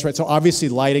that matters, right? So obviously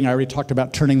lighting, I already talked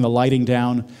about turning the lighting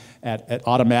down at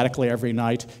automatically every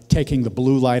night, taking the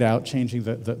blue light out, changing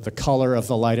the color of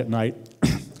the light at night.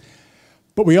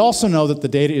 But we also know that the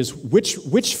data is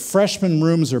which freshman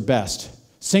rooms are best?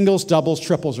 Singles, doubles,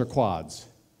 triples, or quads?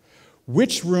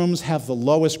 Which rooms have the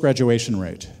lowest graduation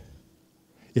rate?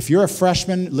 If you're a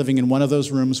freshman living in one of those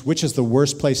rooms, which is the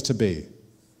worst place to be?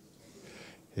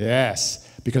 Yes,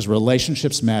 because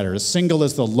relationships matter. A single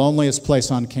is the loneliest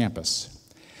place on campus.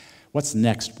 What's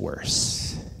next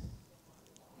worse?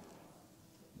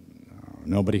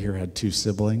 Nobody here had 2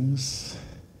 siblings?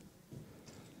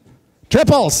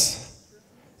 Triples!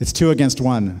 It's 2 against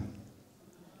 1.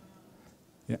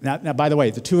 Now, by the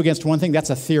way, the 2 against 1 thing, that's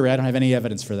a theory. I don't have any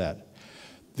evidence for that.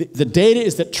 The data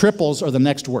is that triples are the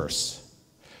next worst.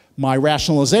 My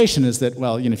rationalization is that,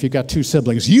 well, if you've got 2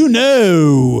 siblings,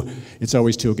 it's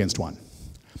always 2 against 1.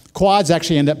 Quads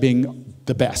actually end up being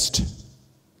the best.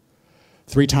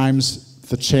 3 times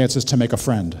the chances to make a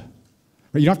friend.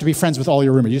 You don't have to be friends with all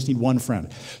your roommates. You just need 1 friend.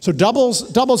 So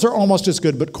doubles are almost as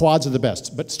good, but quads are the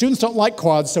best. But students don't like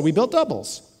quads, so we built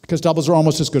doubles, because doubles are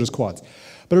almost as good as quads.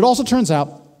 But it also turns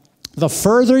out, the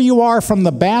further you are from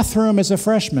the bathroom as a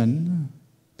freshman,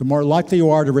 the more likely you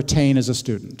are to retain as a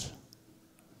student.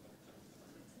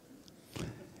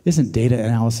 Isn't data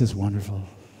analysis wonderful?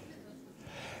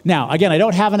 Now, again, I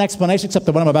don't have an explanation except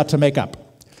the one I'm about to make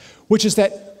up, which is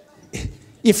that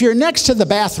if you're next to the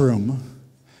bathroom,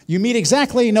 you meet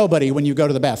exactly nobody when you go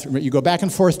to the bathroom. You go back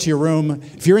and forth to your room.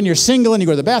 If you're in your single and you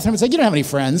go to the bathroom, it's like you don't have any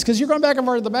friends because you're going back and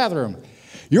forth to the bathroom.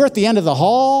 You're at the end of the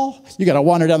hall. You got to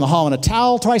wander down the hall in a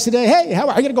towel twice a day. Hey, how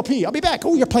are you? I got to go pee. I'll be back.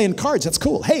 Oh, you're playing cards. That's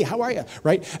cool. Hey, how are you?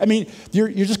 Right? I mean, you're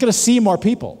just going to see more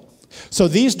people. So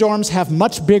these dorms have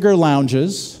much bigger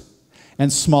lounges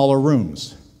and smaller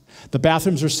rooms. The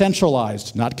bathrooms are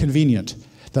centralized, not convenient.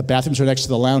 The bathrooms are next to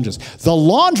the lounges. The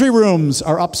laundry rooms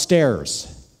are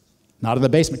upstairs, not in the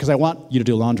basement, because I want you to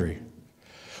do laundry.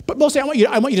 But mostly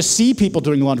I want you to see people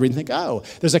doing laundry and think, oh,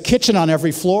 there's a kitchen on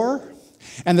every floor,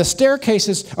 and the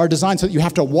staircases are designed so that you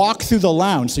have to walk through the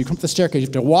lounge. So you come up the staircase, you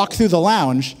have to walk through the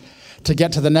lounge to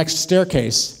get to the next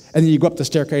staircase, and then you go up the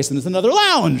staircase and there's another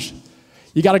lounge.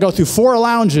 You got to go through 4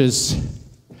 lounges.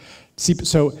 See,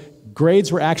 so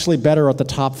grades were actually better at the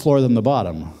top floor than the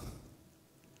bottom.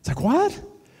 It's like, what?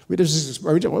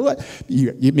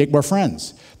 You make more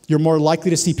friends. You're more likely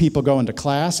to see people go into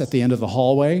class at the end of the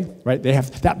hallway, right? They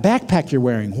have that backpack you're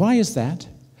wearing. Why is that?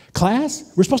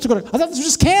 Class? We're supposed to go to, I thought this was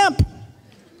just camp.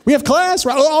 We have class,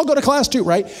 right? I'll go to class too,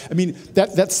 right? I mean,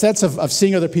 that sense of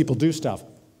seeing other people do stuff.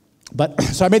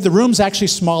 So I made the rooms actually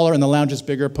smaller and the lounges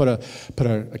bigger, put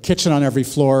a kitchen on every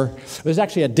floor. There's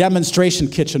actually a demonstration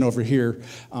kitchen over here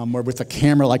where with a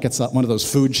camera, like it's one of those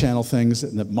food channel things,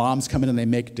 and the moms come in and they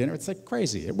make dinner. It's like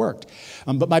crazy. It worked.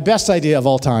 But my best idea of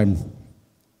all time,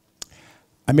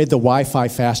 I made the Wi-Fi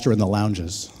faster in the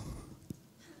lounges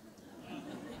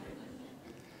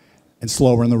and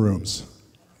slower in the rooms.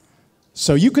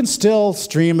 So you can still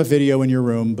stream a video in your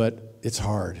room, but it's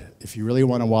hard. If you really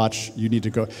want to watch, you need to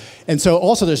go. And so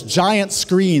also there's giant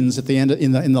screens at the end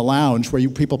in the lounge where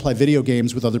people play video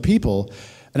games with other people.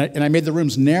 And I made the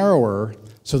rooms narrower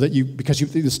so that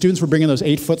the students were bringing those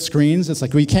 8-foot screens. It's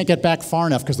like, well, you can't get back far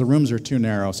enough because the rooms are too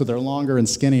narrow. So they're longer and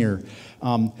skinnier.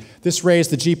 This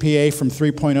raised the GPA from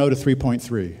 3.0 to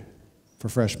 3.3 for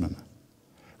freshmen,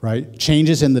 right?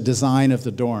 Changes in the design of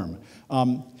the dorm.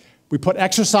 We put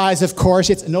exercise, of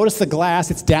course. Notice the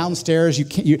glass. It's downstairs.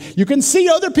 You can see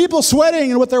other people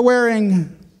sweating and what they're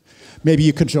wearing. Maybe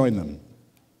you could join them.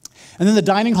 And then the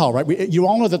dining hall, right? You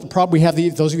all know that the problem we have,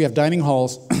 those of you who have dining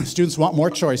halls, students want more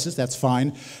choices. That's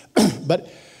fine. But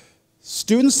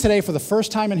students today, for the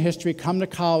first time in history, come to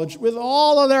college with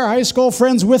all of their high school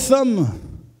friends with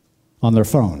them on their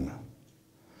phone.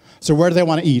 So where do they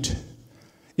want to eat?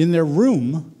 In their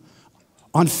room,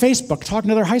 on Facebook, talking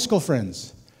to their high school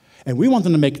friends. And we want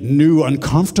them to make new,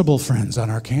 uncomfortable friends on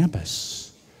our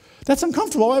campus. That's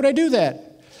uncomfortable. Why would I do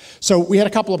that? So we had a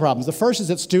couple of problems. The first is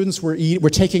that students were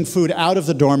taking food out of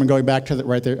the dorm and going back to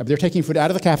right there. They're taking food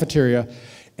out of the cafeteria.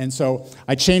 And so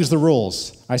I changed the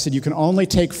rules. I said you can only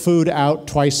take food out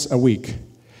twice a week.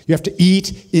 You have to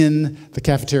eat in the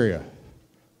cafeteria.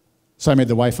 So I made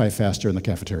the Wi-Fi faster in the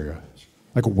cafeteria,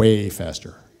 like way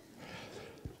faster.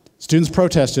 Students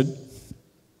protested.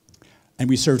 And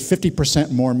we served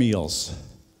 50% more meals.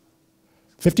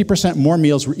 50% more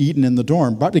meals were eaten in the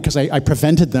dorm, partly because I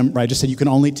prevented them, right? I just said you can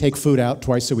only take food out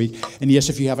twice a week. And yes,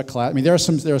 if you have a class, I mean, there are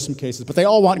some cases, but they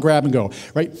all want grab and go,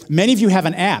 right? Many of you have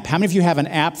an app. How many of you have an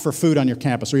app for food on your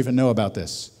campus or even know about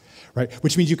this? Right?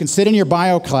 Which means you can sit in your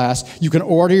bio class, you can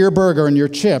order your burger and your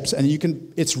chips, and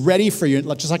it's ready for you,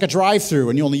 just like a drive-through,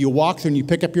 and you walk through and you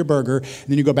pick up your burger, and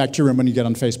then you go back to your room and you get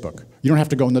on Facebook. You don't have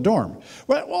to go in the dorm.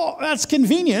 Well, that's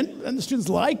convenient, and the students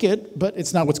like it, but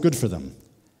it's not what's good for them.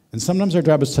 And sometimes our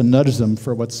job is to nudge them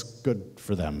for what's good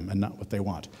for them and not what they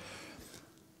want.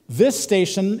 This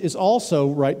station is also,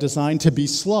 right, designed to be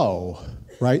slow,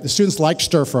 right? The students like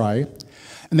stir fry,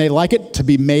 and they like it to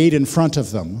be made in front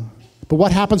of them. But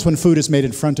what happens when food is made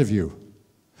in front of you?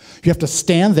 You have to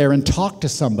stand there and talk to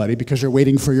somebody because you're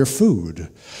waiting for your food.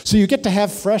 So you get to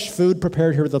have fresh food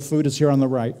prepared here. The food is here on the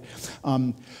right.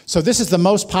 So this is the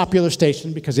most popular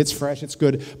station because it's fresh, it's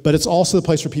good, but it's also the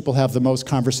place where people have the most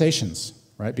conversations,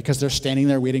 right? Because they're standing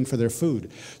there waiting for their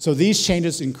food. So these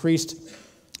changes increased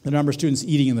the number of students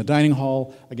eating in the dining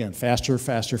hall. Again, faster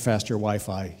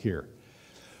Wi-Fi here.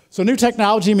 So new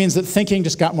technology means that thinking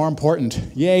just got more important.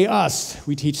 Yay, us.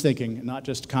 We teach thinking, not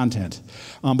just content.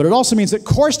 But it also means that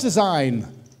course design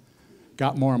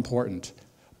got more important.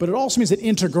 But it also means that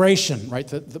integration,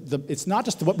 right? It's not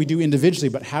just what we do individually,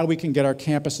 but how we can get our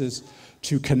campuses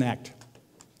to connect.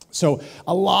 So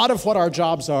a lot of what our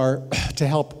jobs are to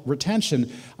help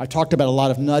retention, I talked about a lot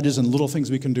of nudges and little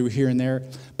things we can do here and there,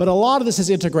 but a lot of this is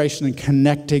integration and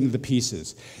connecting the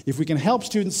pieces. If we can help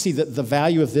students see that the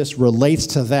value of this relates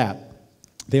to that,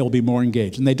 they will be more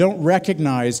engaged. And they don't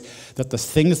recognize that the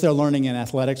things they're learning in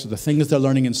athletics or the things they're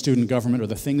learning in student government or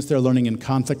the things they're learning in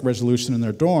conflict resolution in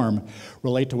their dorm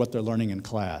relate to what they're learning in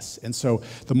class. And so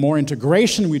the more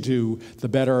integration we do, the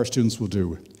better our students will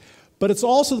do. But it's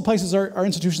also the places our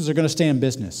institutions are going to stay in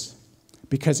business.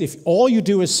 Because if all you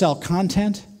do is sell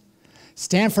content,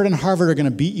 Stanford and Harvard are going to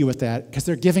beat you with that because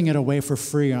they're giving it away for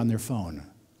free on their phone,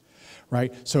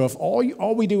 right? So if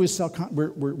all we do is sell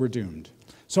content, we're doomed.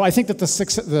 So I think that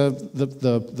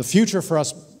the future for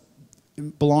us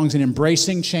belongs in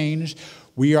embracing change.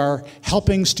 We are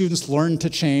helping students learn to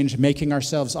change, making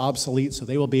ourselves obsolete so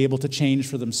they will be able to change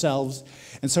for themselves.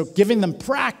 And so giving them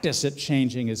practice at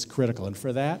changing is critical. And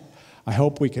for that, I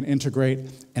hope we can integrate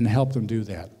and help them do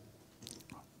that.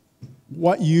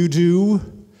 What you do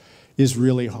is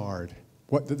really hard.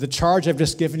 The charge I've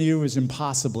just given you is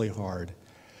impossibly hard.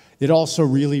 It also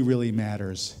really, really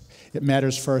matters. It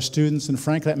matters for our students, and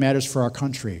frankly, it matters for our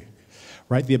country.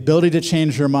 Right? The ability to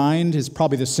change your mind is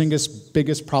probably the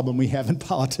biggest problem we have in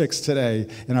politics today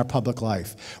in our public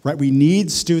life. Right? We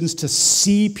need students to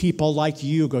see people like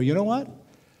you go, you know what?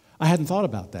 I hadn't thought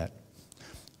about that.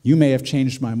 You may have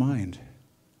changed my mind.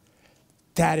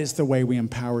 That is the way we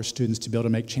empower students to be able to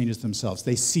make changes themselves.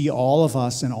 They see all of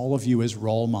us and all of you as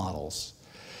role models.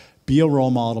 Be a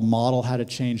role model, model how to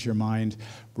change your mind.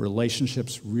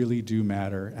 Relationships really do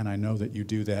matter, and I know that you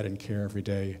do that and care every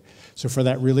day. So for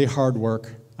that really hard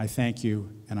work, I thank you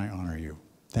and I honor you.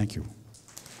 Thank you.